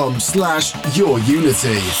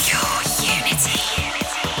facebook.com/YourUnity.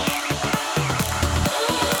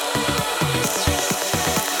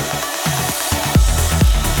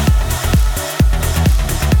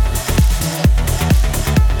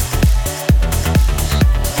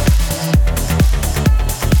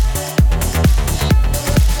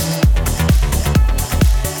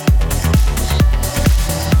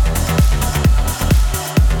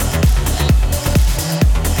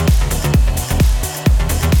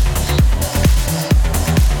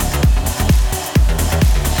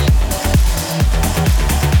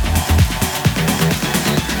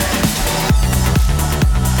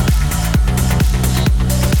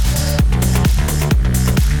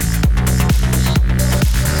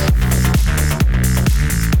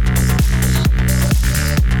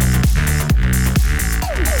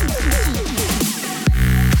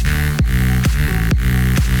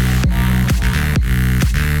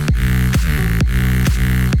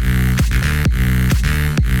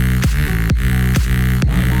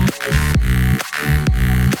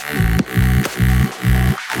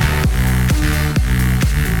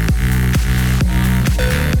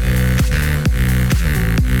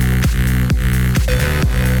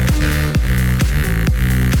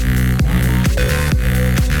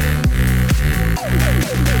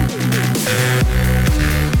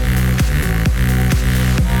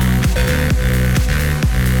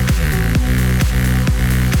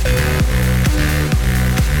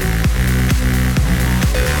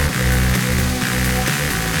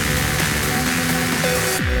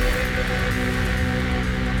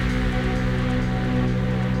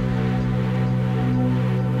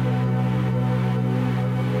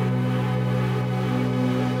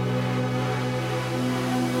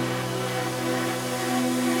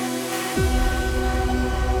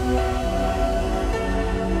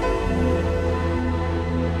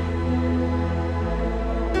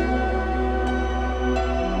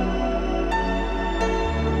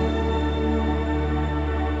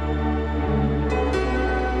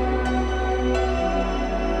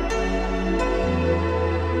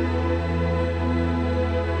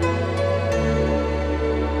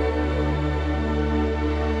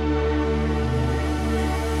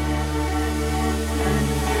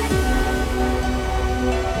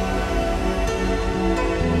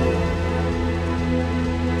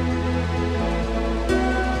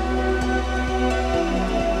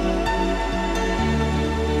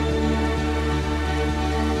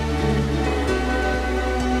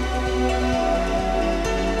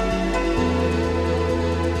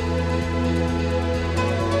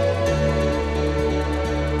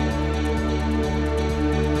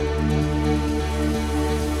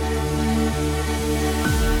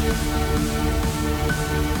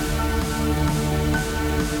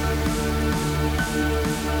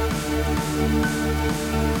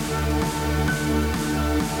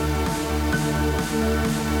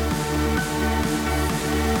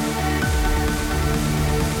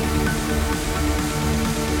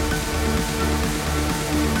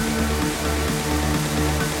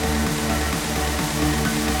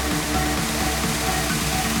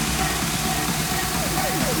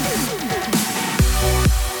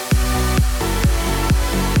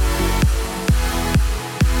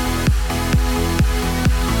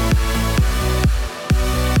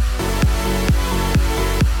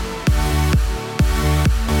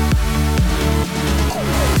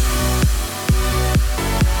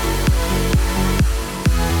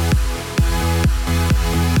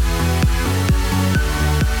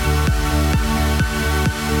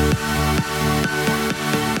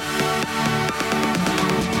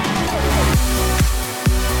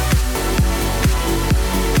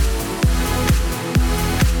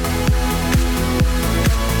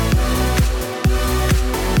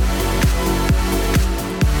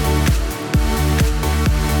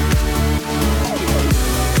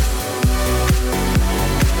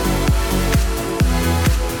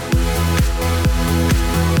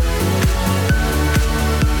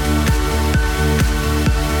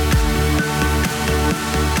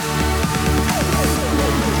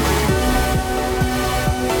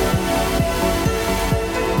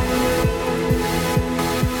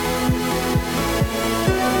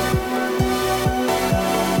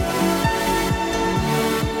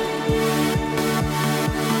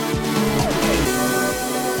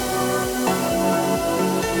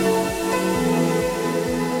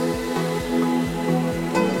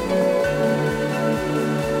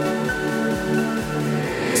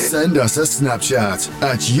 send us a Snapchat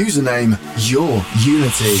at username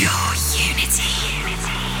YourUnity.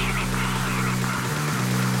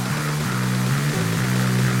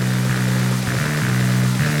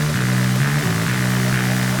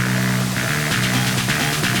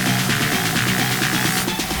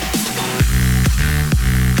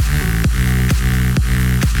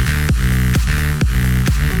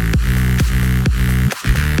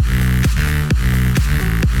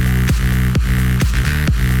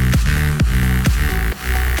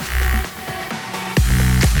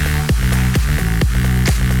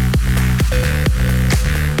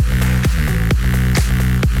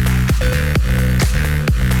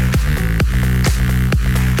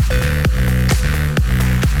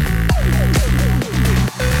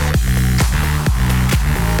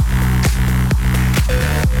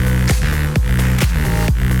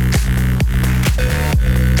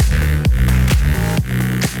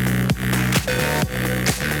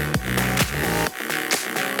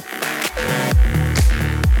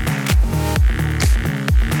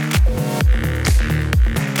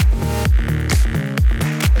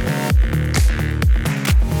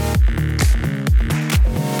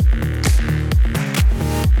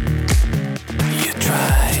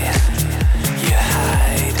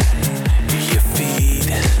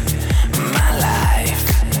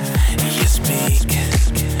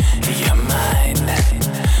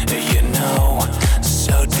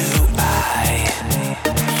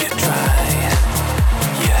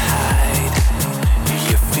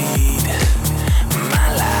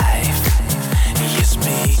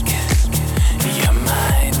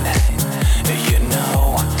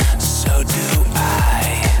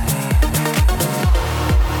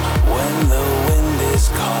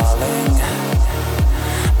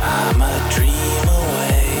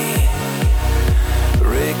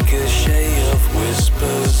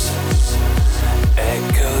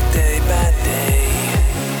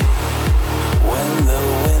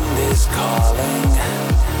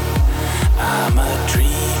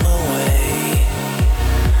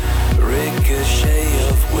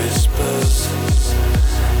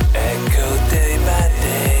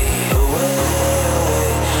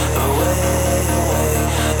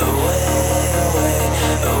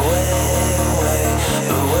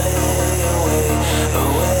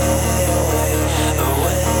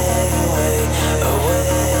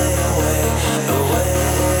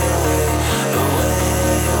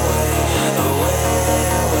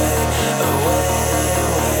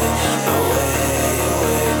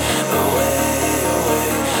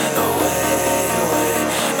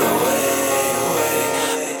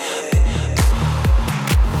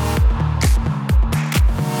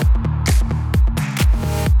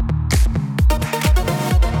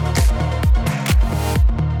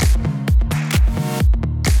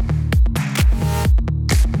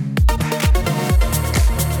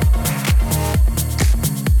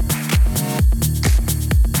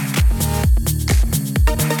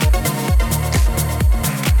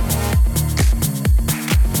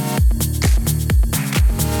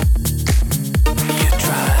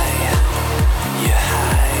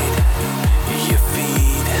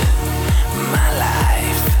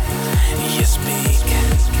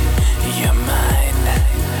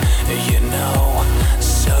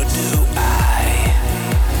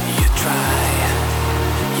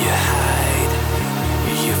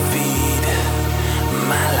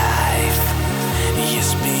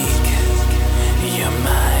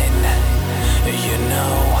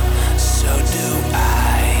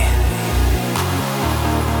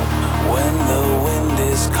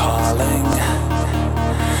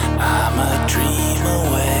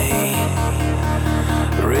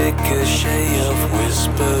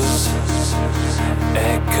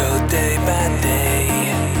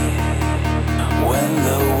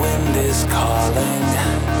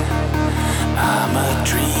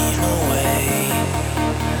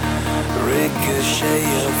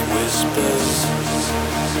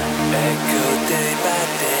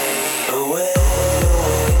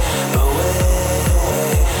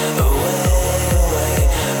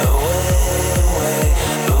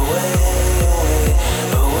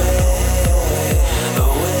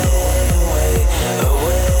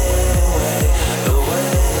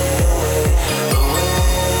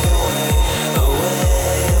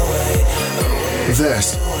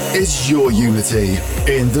 This is Your Unity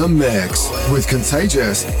in the mix with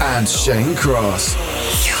Contagious and Shane Cross.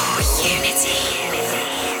 Your Unity.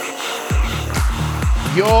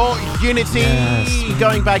 Your Unity,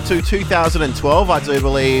 going back to 2012, I do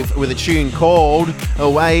believe, with a tune called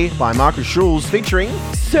Away by Marcus Schulz, featuring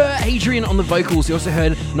Sir Adrian on the vocals. You also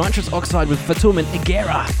heard Nitrous Oxide with Fatum and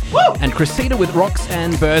Igera. Woo! And Cressida with Rocks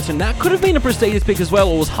and Burton. That could have been a prestigious pick as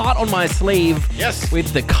well. It was Heart on My Sleeve. Yes.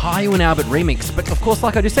 With the Caillou and Albert remix. But of course,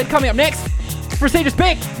 like I just said, coming up next, prestigious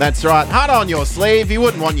pick. That's right, Heart on Your Sleeve. You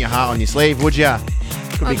wouldn't want your heart on your sleeve, would you?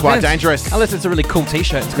 Could be quite dangerous. Unless it's a really cool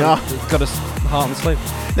t-shirt. It's got a heart on the sleeve.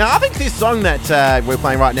 Now, I think this song that we're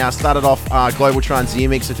playing right now started off our Global Trance Year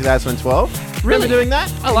Mix of 2012. Really? Remember doing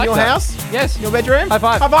that? I like in your that. house? Yes. Your bedroom? High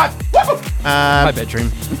five. High five. Woo! My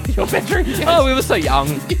bedroom. Your bedroom? Yes. Oh, we were so young.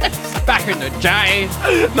 Yes. Back in the day.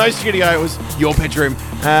 No studio, it was your bedroom.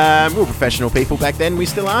 We were professional people back then. We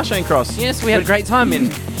still are, Shane Cross. Yes, we had a great time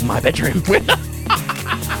in my bedroom.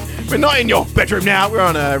 We're not in your bedroom now. We're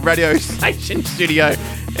on a radio station studio.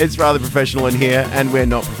 It's rather professional in here, and we're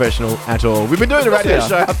not professional at all. We've been doing a radio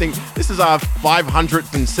show. I think this is our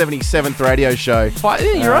 577th radio show.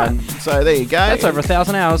 Yeah, you're right. So there you go. That's over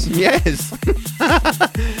 1,000 hours. Yes.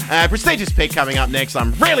 Prestigious pick coming up next.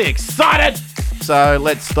 I'm really excited. So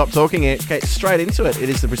let's stop talking and get straight into it. It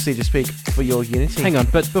is the prestigious pick for your Unity. Hang on,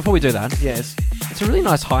 but before we do that, Yes. it's a really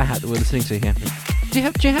nice hi-hat that we're listening to here. Do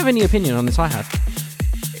you have any opinion on this hi-hat?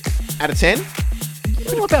 Out of 10?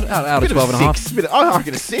 What about out of 12 and a half? I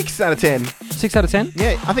reckon a 6 out of 10. 6 out of 10?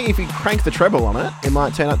 Yeah, I think if you crank the treble on it, it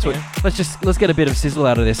might turn up to it. Let's get a bit of sizzle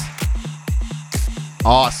out of this.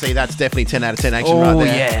 Oh, see, that's definitely 10 out of 10 action right Oh, there.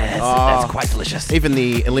 yes. Oh. That's quite delicious. Even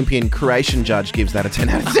the Olympian creation judge gives that a 10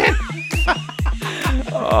 out of 10.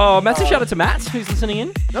 Oh, massive shout out to Matt, who's listening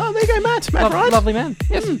in. Oh, there you go, Matt. Matt, right? Lovely man.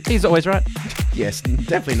 Yes, he's always right. Yes,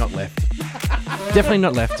 definitely not left. Definitely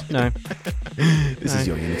not left, no. This is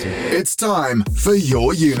your Unity. It's time for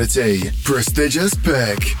your Unity prestigious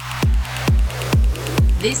pick.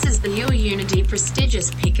 This is the Your Unity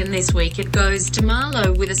prestigious pick, and this week it goes to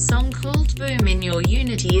Marlo with a song called Boom. In Your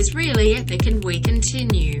Unity is really epic, and we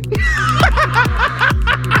continue.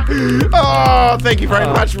 Oh, thank you very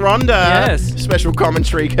much, Rhonda. Yes. Special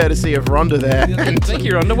commentary courtesy of Rhonda there. And Thank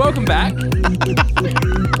you, Rhonda. Welcome back.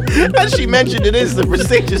 as she mentioned, it is the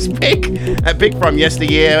prestigious pick. A pick from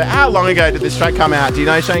yesteryear. How long ago did this track come out? Do you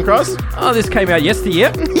know, Shane Cross? Oh, this came out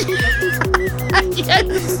yesterday.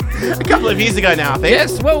 Yes. A couple of years ago now, I think.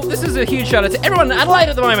 Yes, well, this is a huge shout out to everyone in Adelaide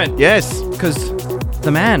at the moment. Yes. Because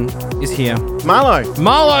the man is here. Marlo.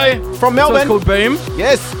 Marlo From So Melbourne. it's called Boom.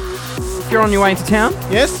 Yes. If you're on your way into town,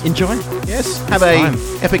 Yes. enjoy. Yes. Have time.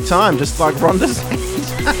 a epic time, just like Rhonda said.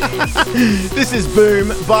 This is Boom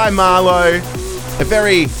by Marlo. A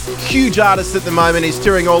very huge artist at the moment. He's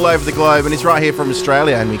touring all over the globe, and he's right here from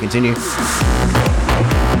Australia, and we continue.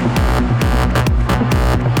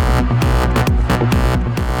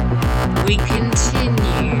 We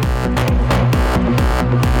continue.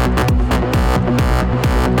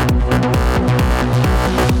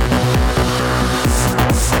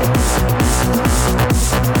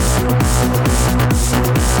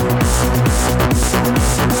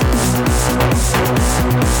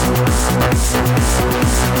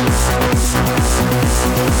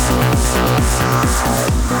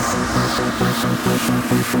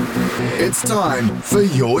 It's time for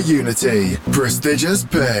your Unity prestigious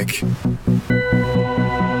pick.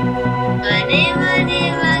 我々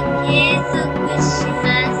は継続しま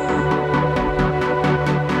す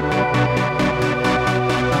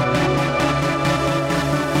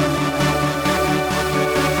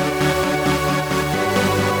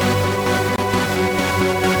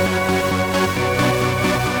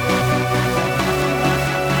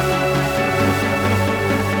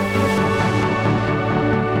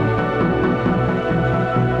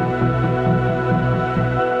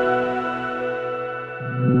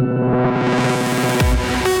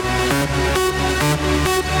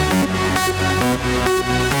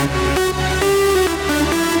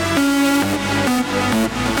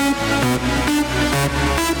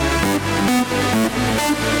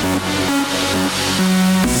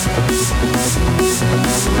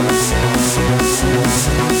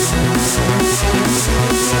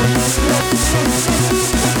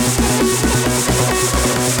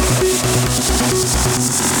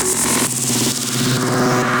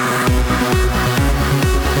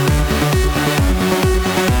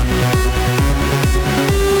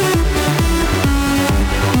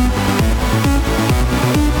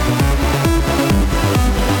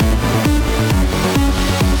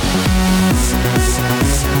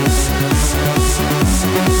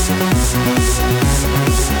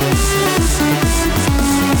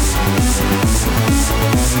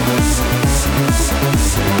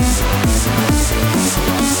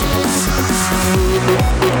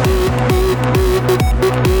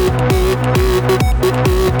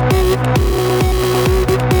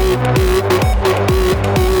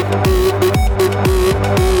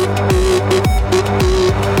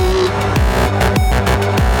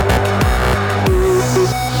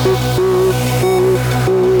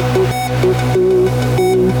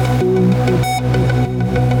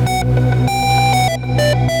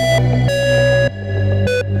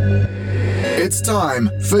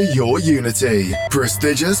for your unity.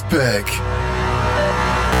 Prestigious pick.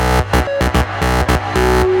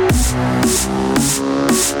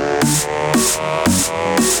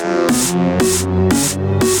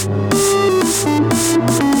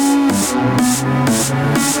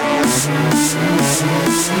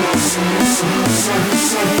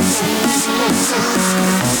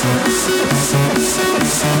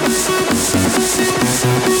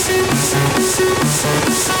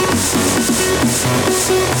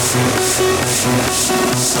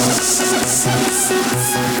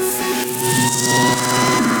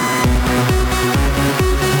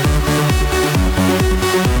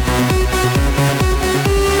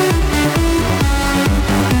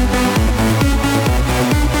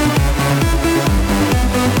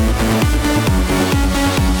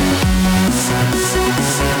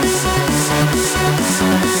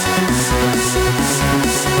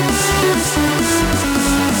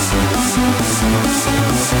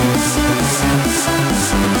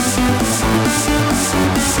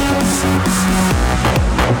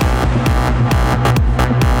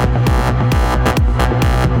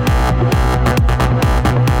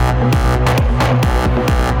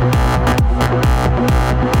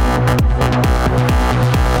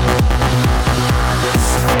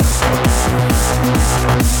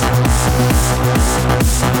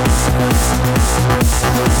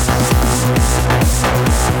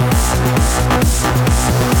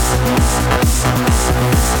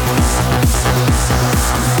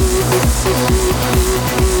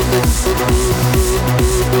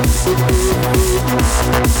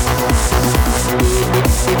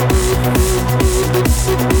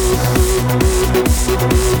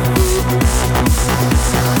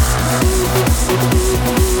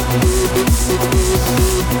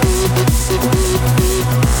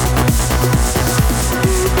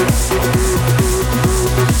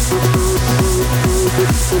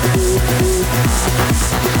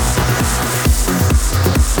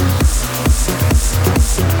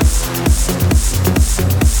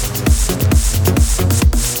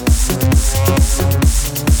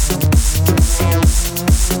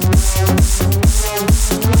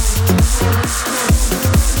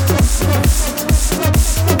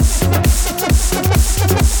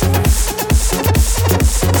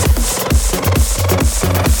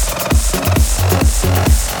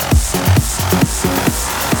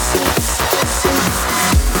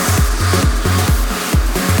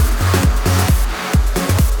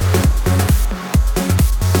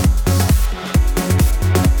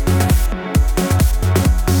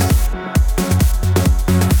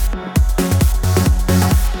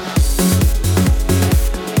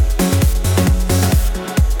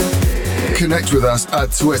 Connect with us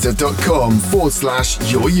at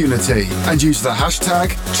twitter.com/yourunity and use the hashtag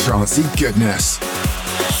TrancyGoodness.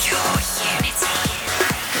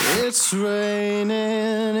 It's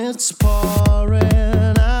raining, it's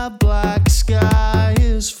pouring, a black sky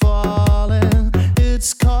is falling,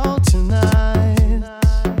 it's cold tonight.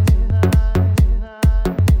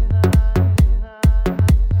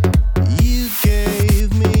 You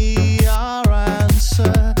gave me your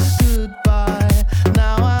answer, goodbye,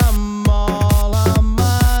 now I'm all on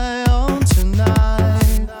my own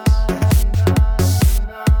tonight.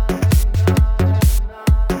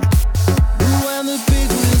 When the big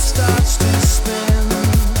wheel starts to spin,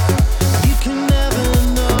 you can never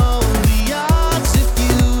know the odds if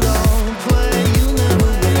you don't play, you never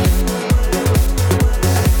win.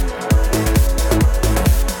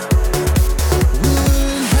 We're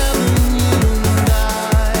in heaven, you and I,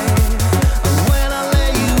 and when I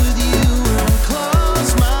lay you with you and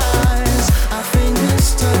close my eyes, our fingers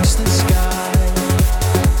touch the sky.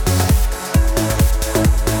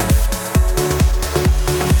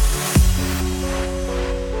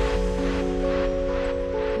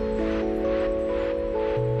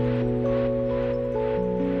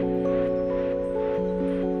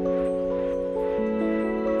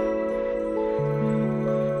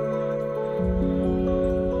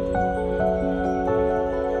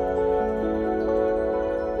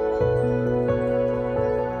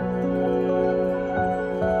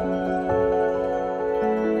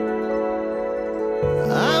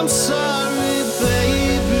 I'm sorry,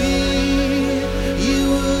 baby. You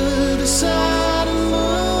were the sun and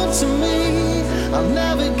moon to me. I'll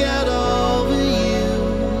never get over you.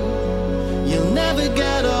 You'll never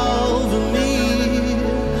get over me.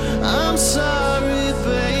 I'm sorry,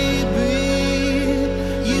 baby.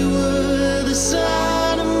 You were the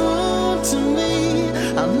sun and moon to me.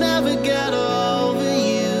 I'll never get over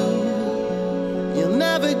you. You'll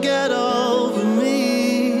never get over me.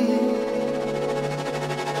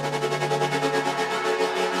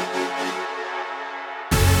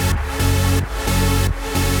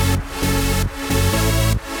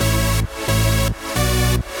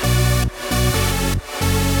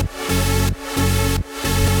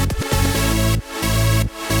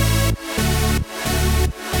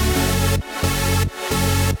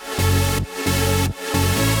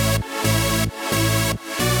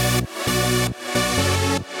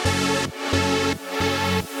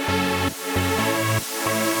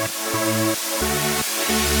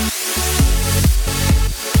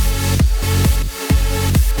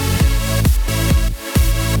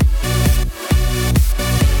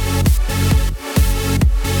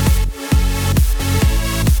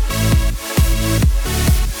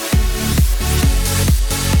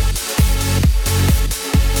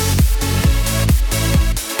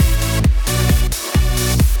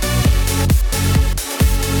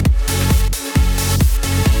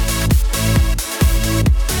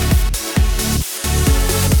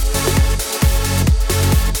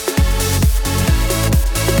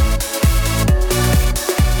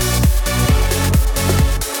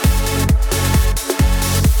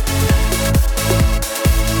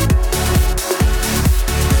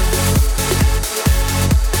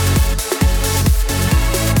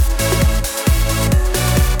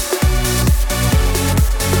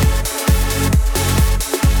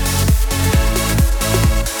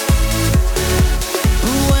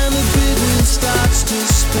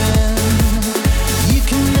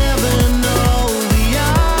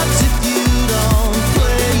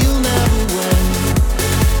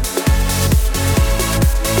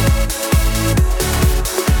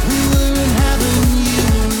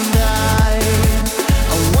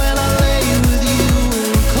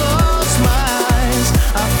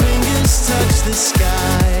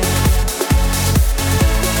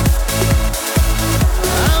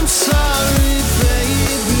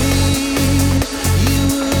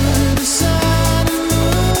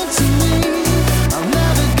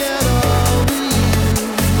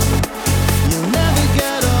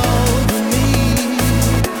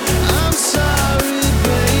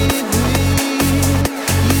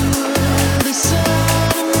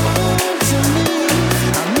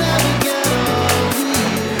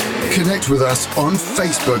 Connect with us on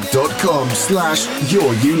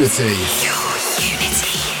facebook.com/yourunity.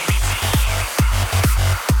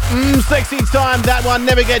 Sexy time, that one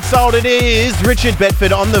never gets old. It is Richard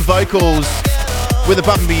Bedford on the vocals with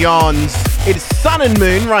Above and Beyond. It's Sun and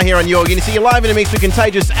Moon right here on Your Unity. You're live in a mix with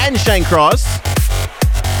Contagious and Shane Cross.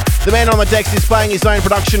 The man on the decks is playing his own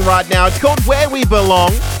production right now. It's called Where We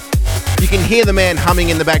Belong. You can hear the man humming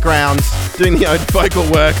in the background, doing the own vocal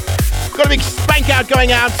work. Got a big spank out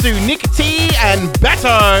going out to Nick T and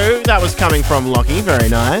Bato. That was coming from Lockie, very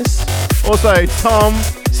nice. Also, Tom,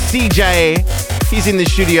 CJ, he's in the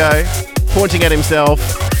studio, pointing at himself.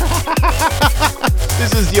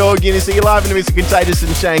 This is Your Unity. You're live in the mix of Contagious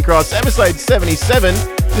and Shane Cross, episode 77.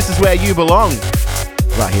 This is Where You Belong,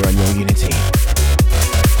 right here on Your Unity.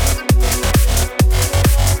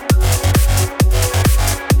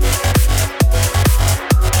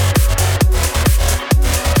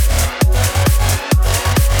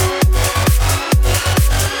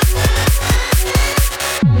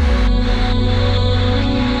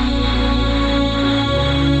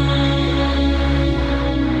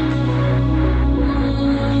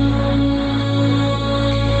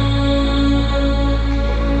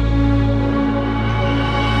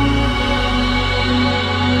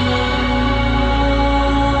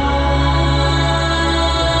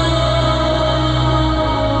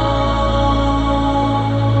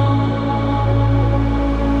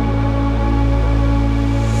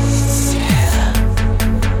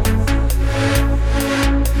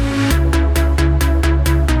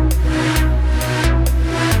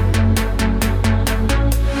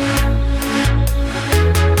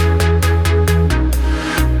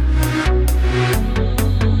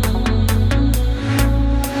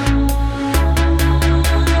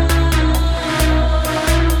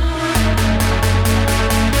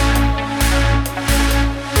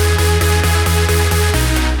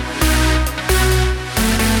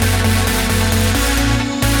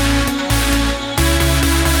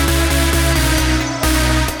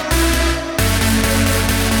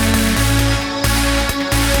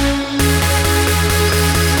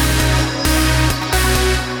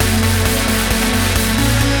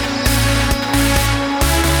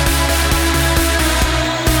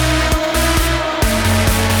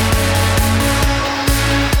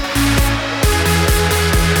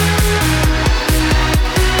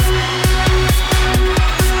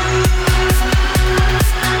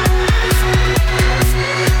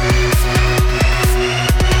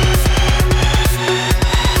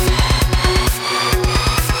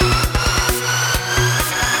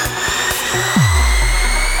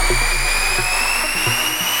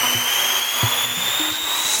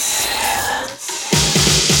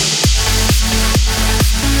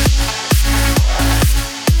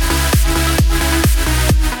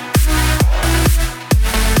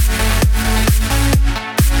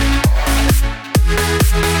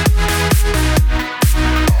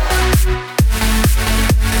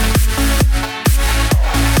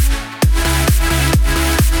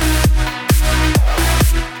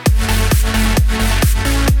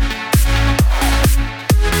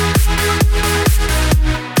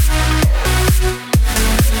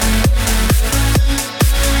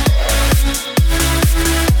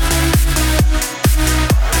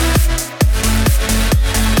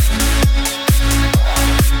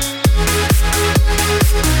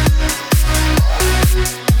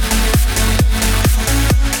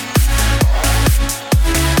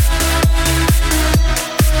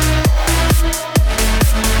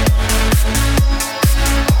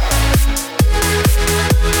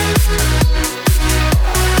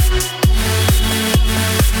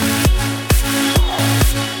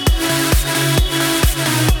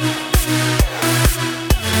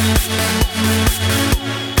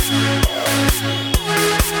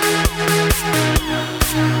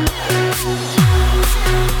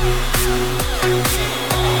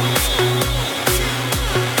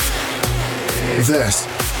 This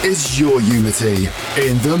is Your Unity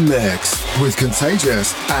in the mix with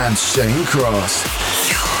Contagious and Shane Cross.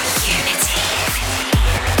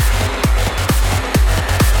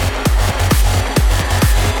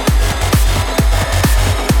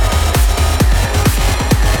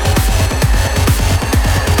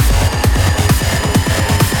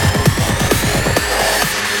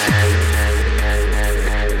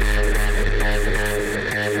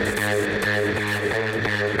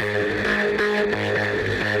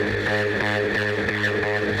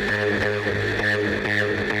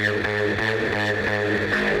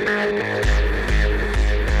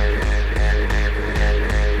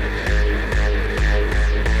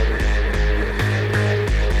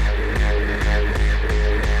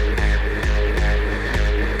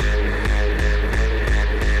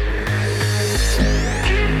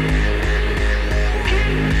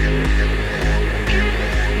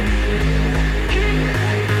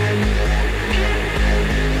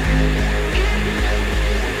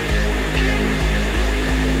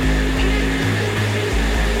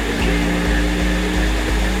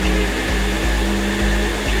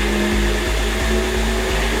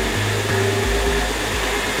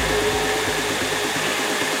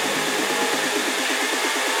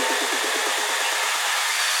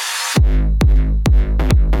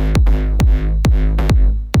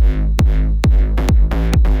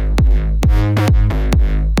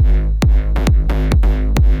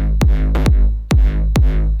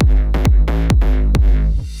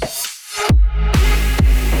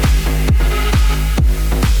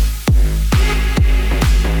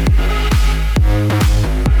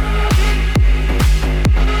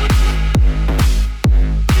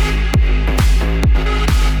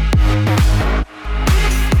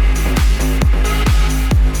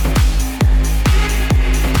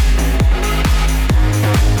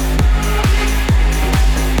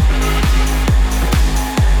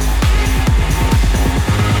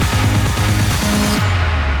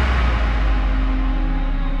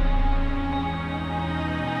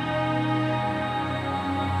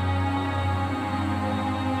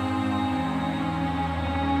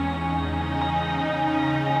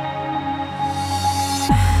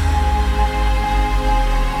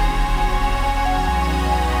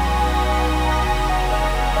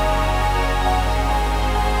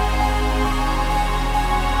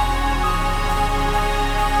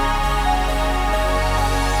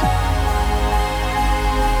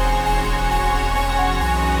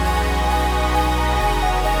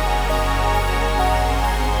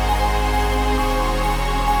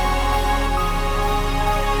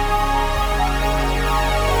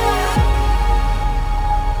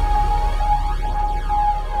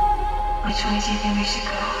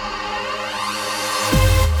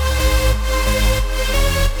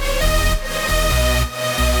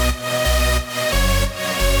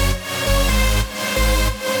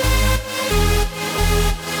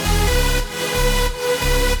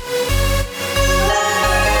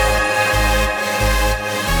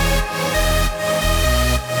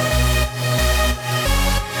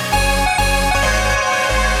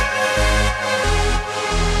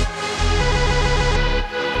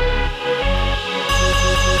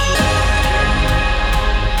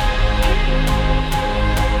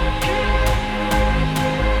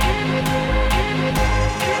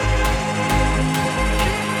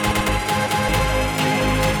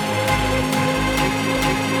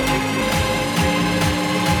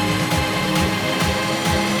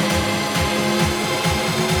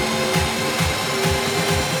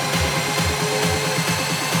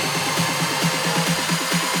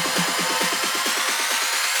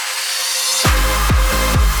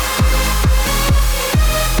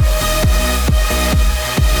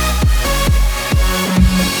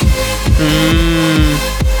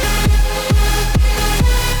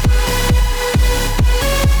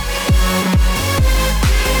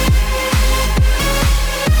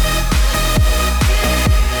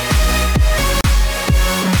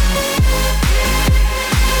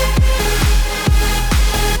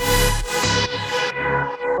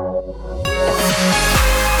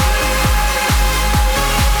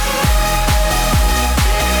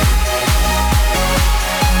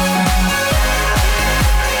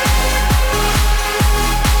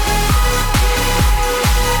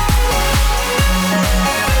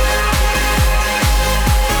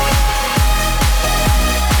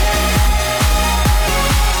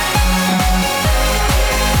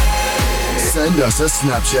 us a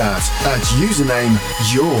Snapchat at username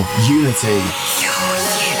YourUnity.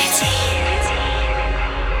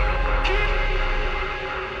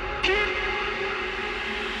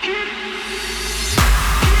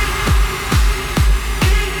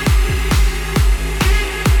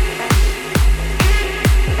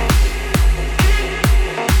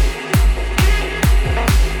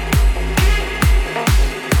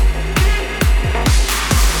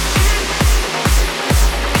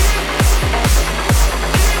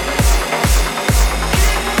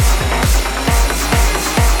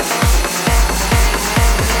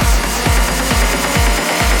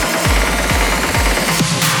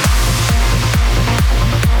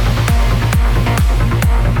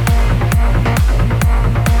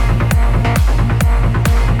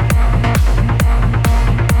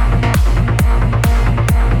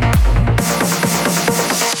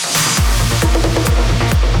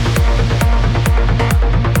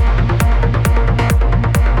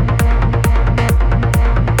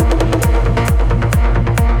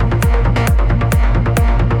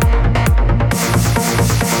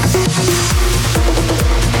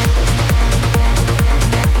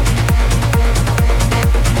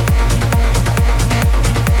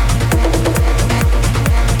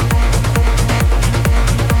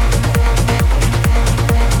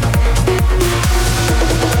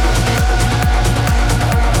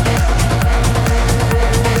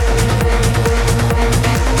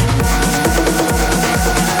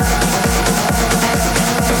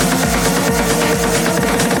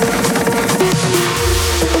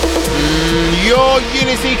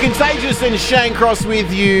 Contagious and Shane Cross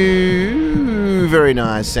with you. Very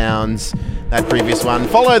nice sounds. That previous one.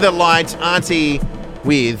 Follow the Light, Auntie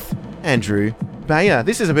with Andrew Bayer.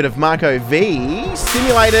 This is a bit of Marco V,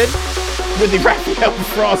 stimulated with the Raphael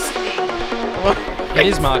Frost. It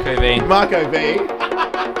is Marco V. Marco V.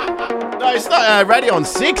 No, it's not. Radeon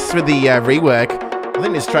 6 with the rework. I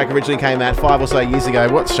think this track originally came out 5 or so years ago.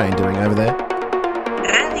 What's Shane doing over there?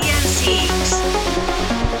 Radiant 6.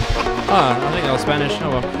 Oh, I think that was Spanish. Oh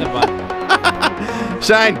well, never mind.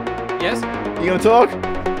 Shane, Yes? you gonna talk?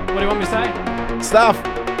 What do you want me to say? Stuff.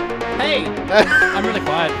 Hey! I'm really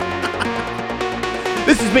quiet.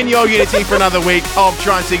 This has been your Unity for another week of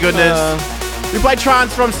trancey goodness. We played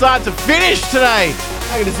trance from start to finish today.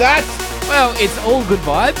 How good is that? Well, it's all good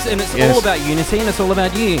vibes, and it's Yes. all about Unity, and it's all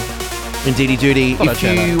about you. Indeedy doody. Thought I'd If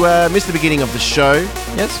share you missed the beginning of the show,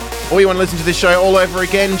 Yes? or you want to listen to this show all over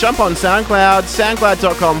again, jump on SoundCloud,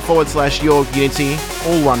 soundcloud.com/YourUnity,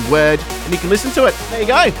 all one word, and you can listen to it. There you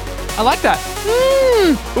go. I like that.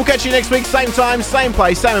 We'll catch you next week, same time, same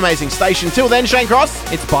place, same amazing station. Till then, Shane Cross.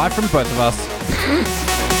 It's bye from both of us.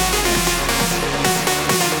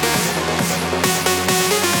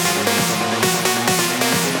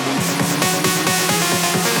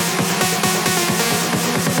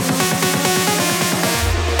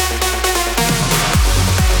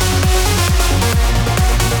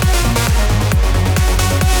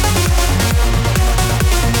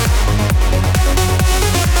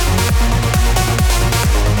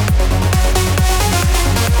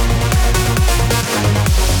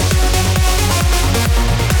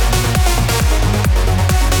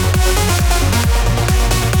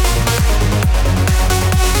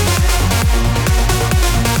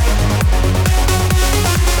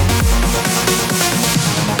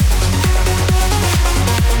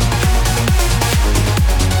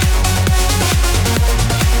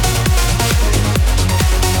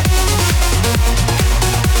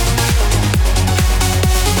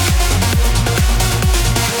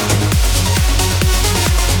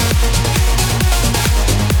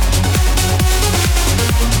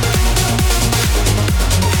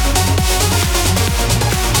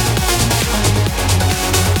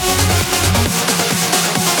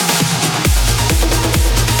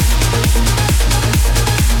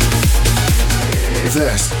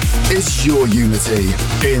 This is Your Unity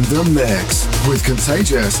in the mix with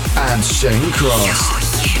Contagious and Shane Cross.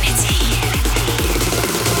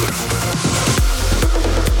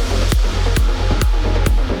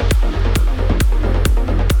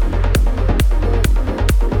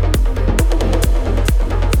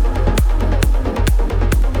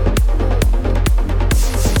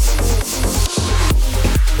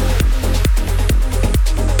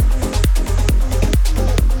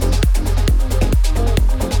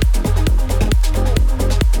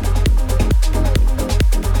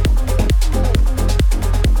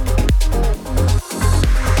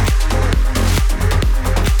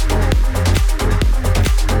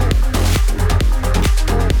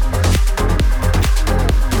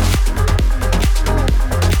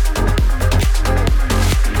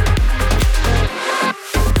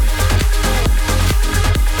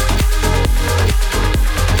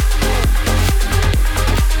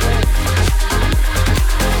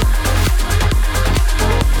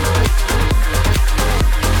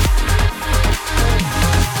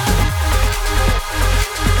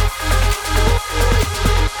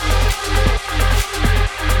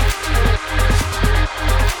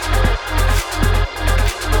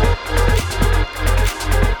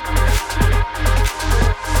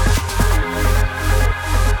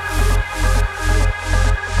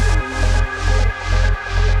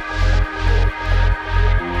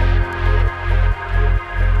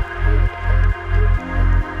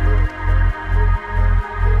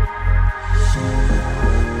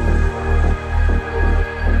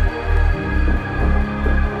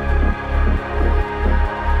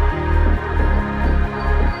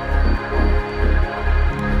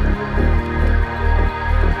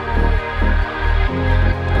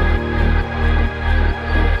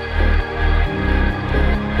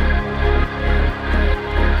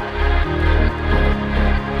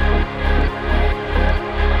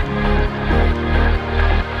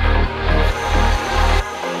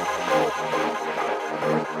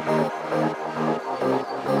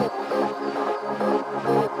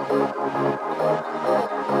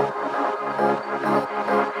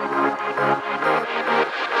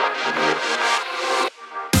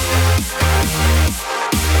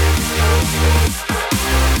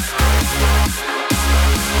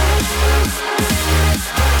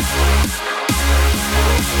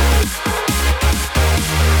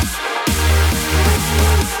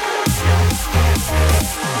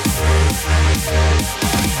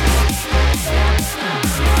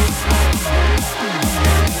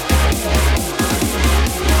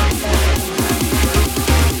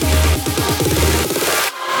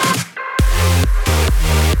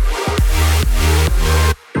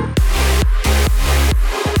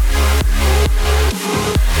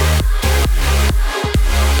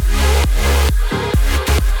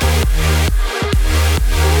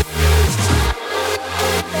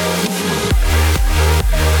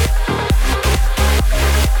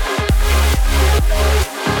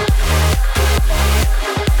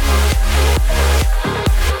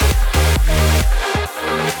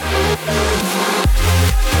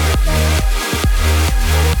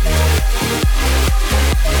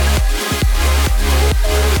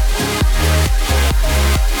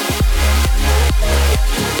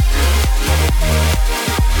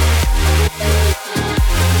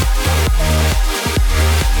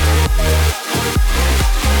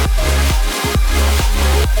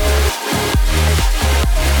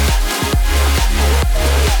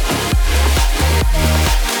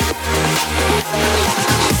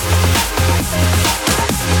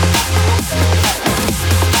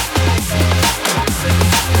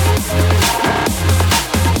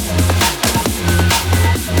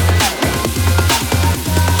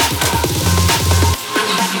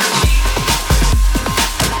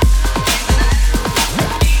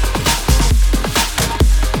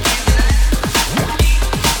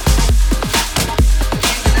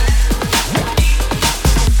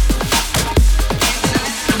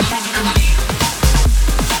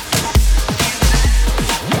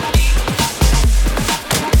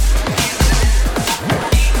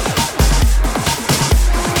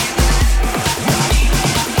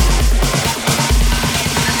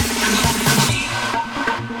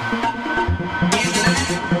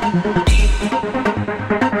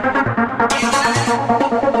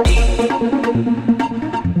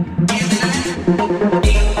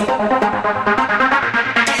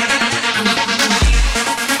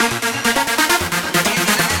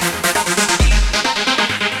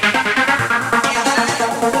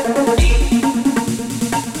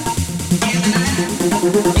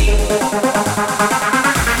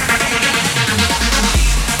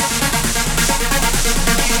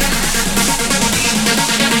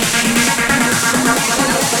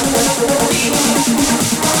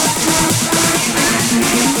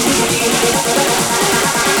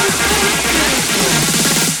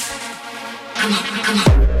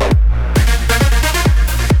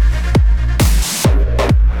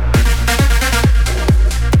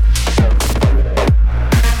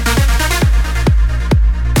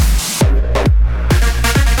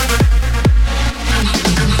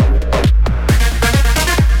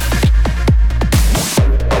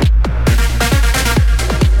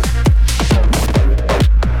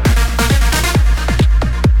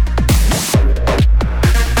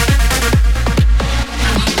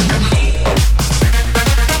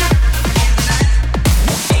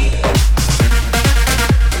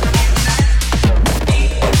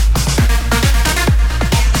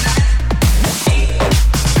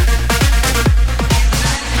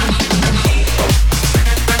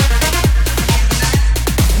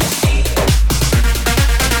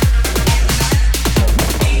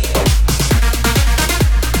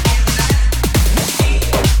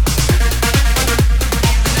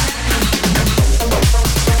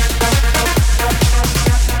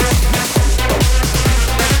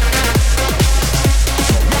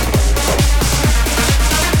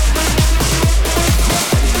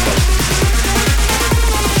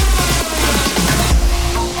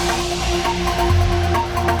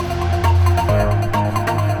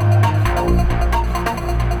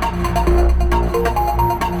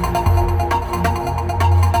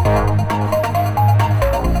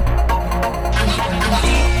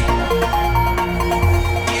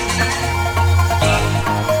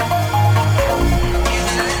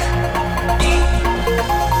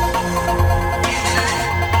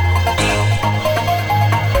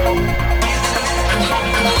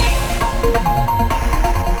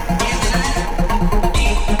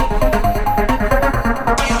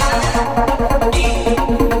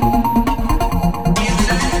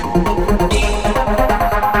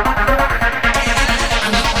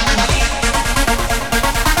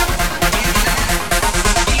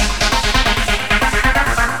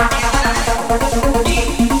 Connect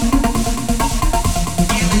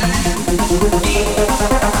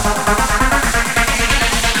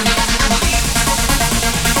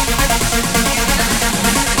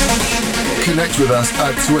with us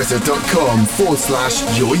at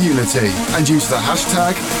twitter.com/yourunity and use the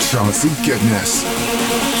hashtag ChancyGoodness.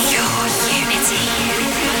 Your unity.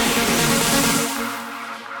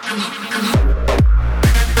 Come on.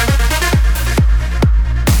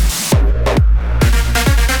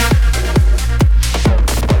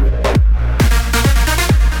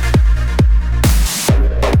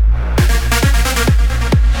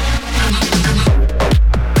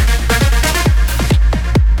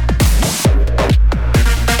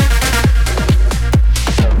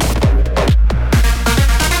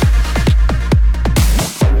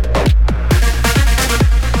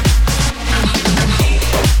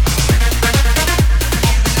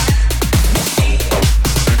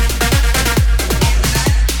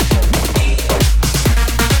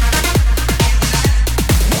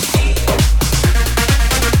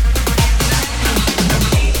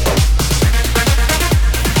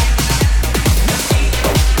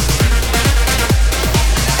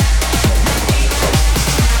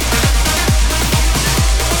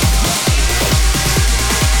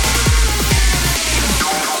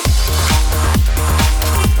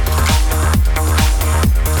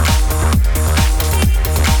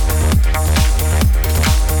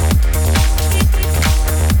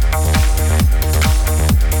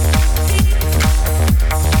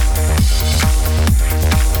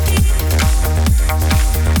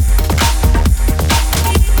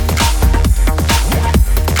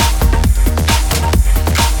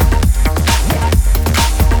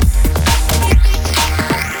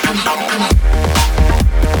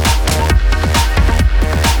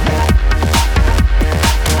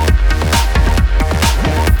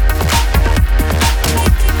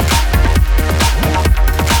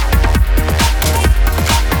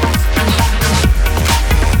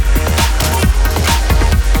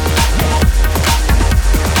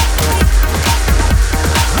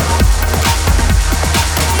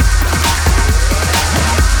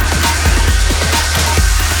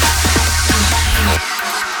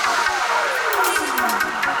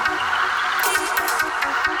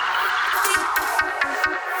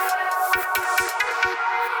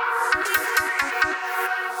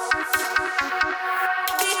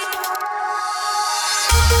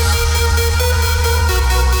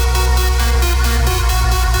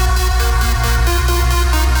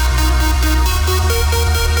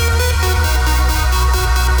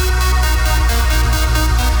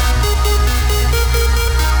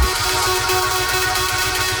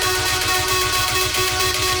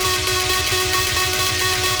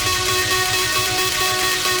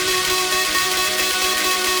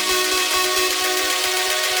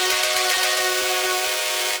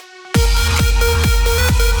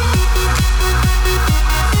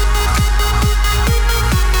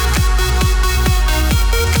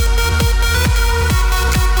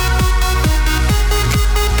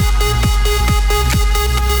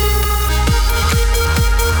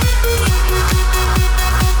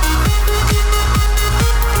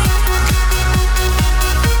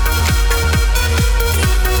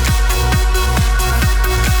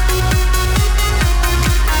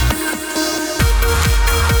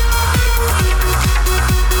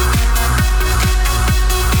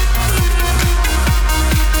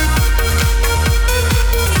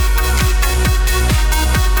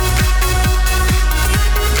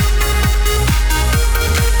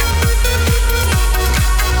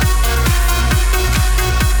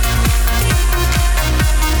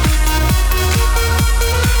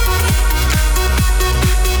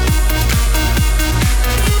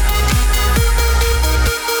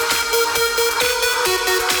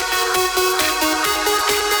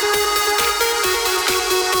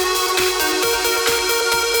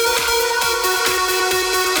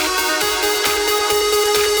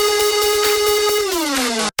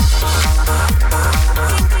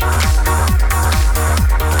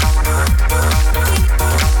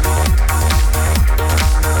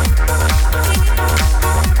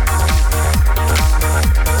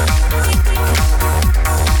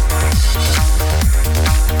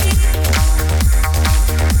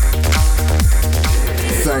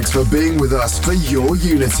 Thanks for being with us for Your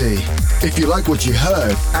Unity. If you like what you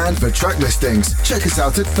heard and for track listings, check us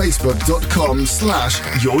out at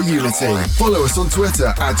facebook.com/yourunity. Follow us on Twitter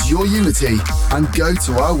at yourunity and go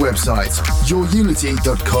to our website,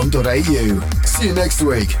 yourunity.com.au. See you next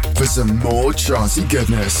week for some more chancy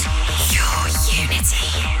goodness.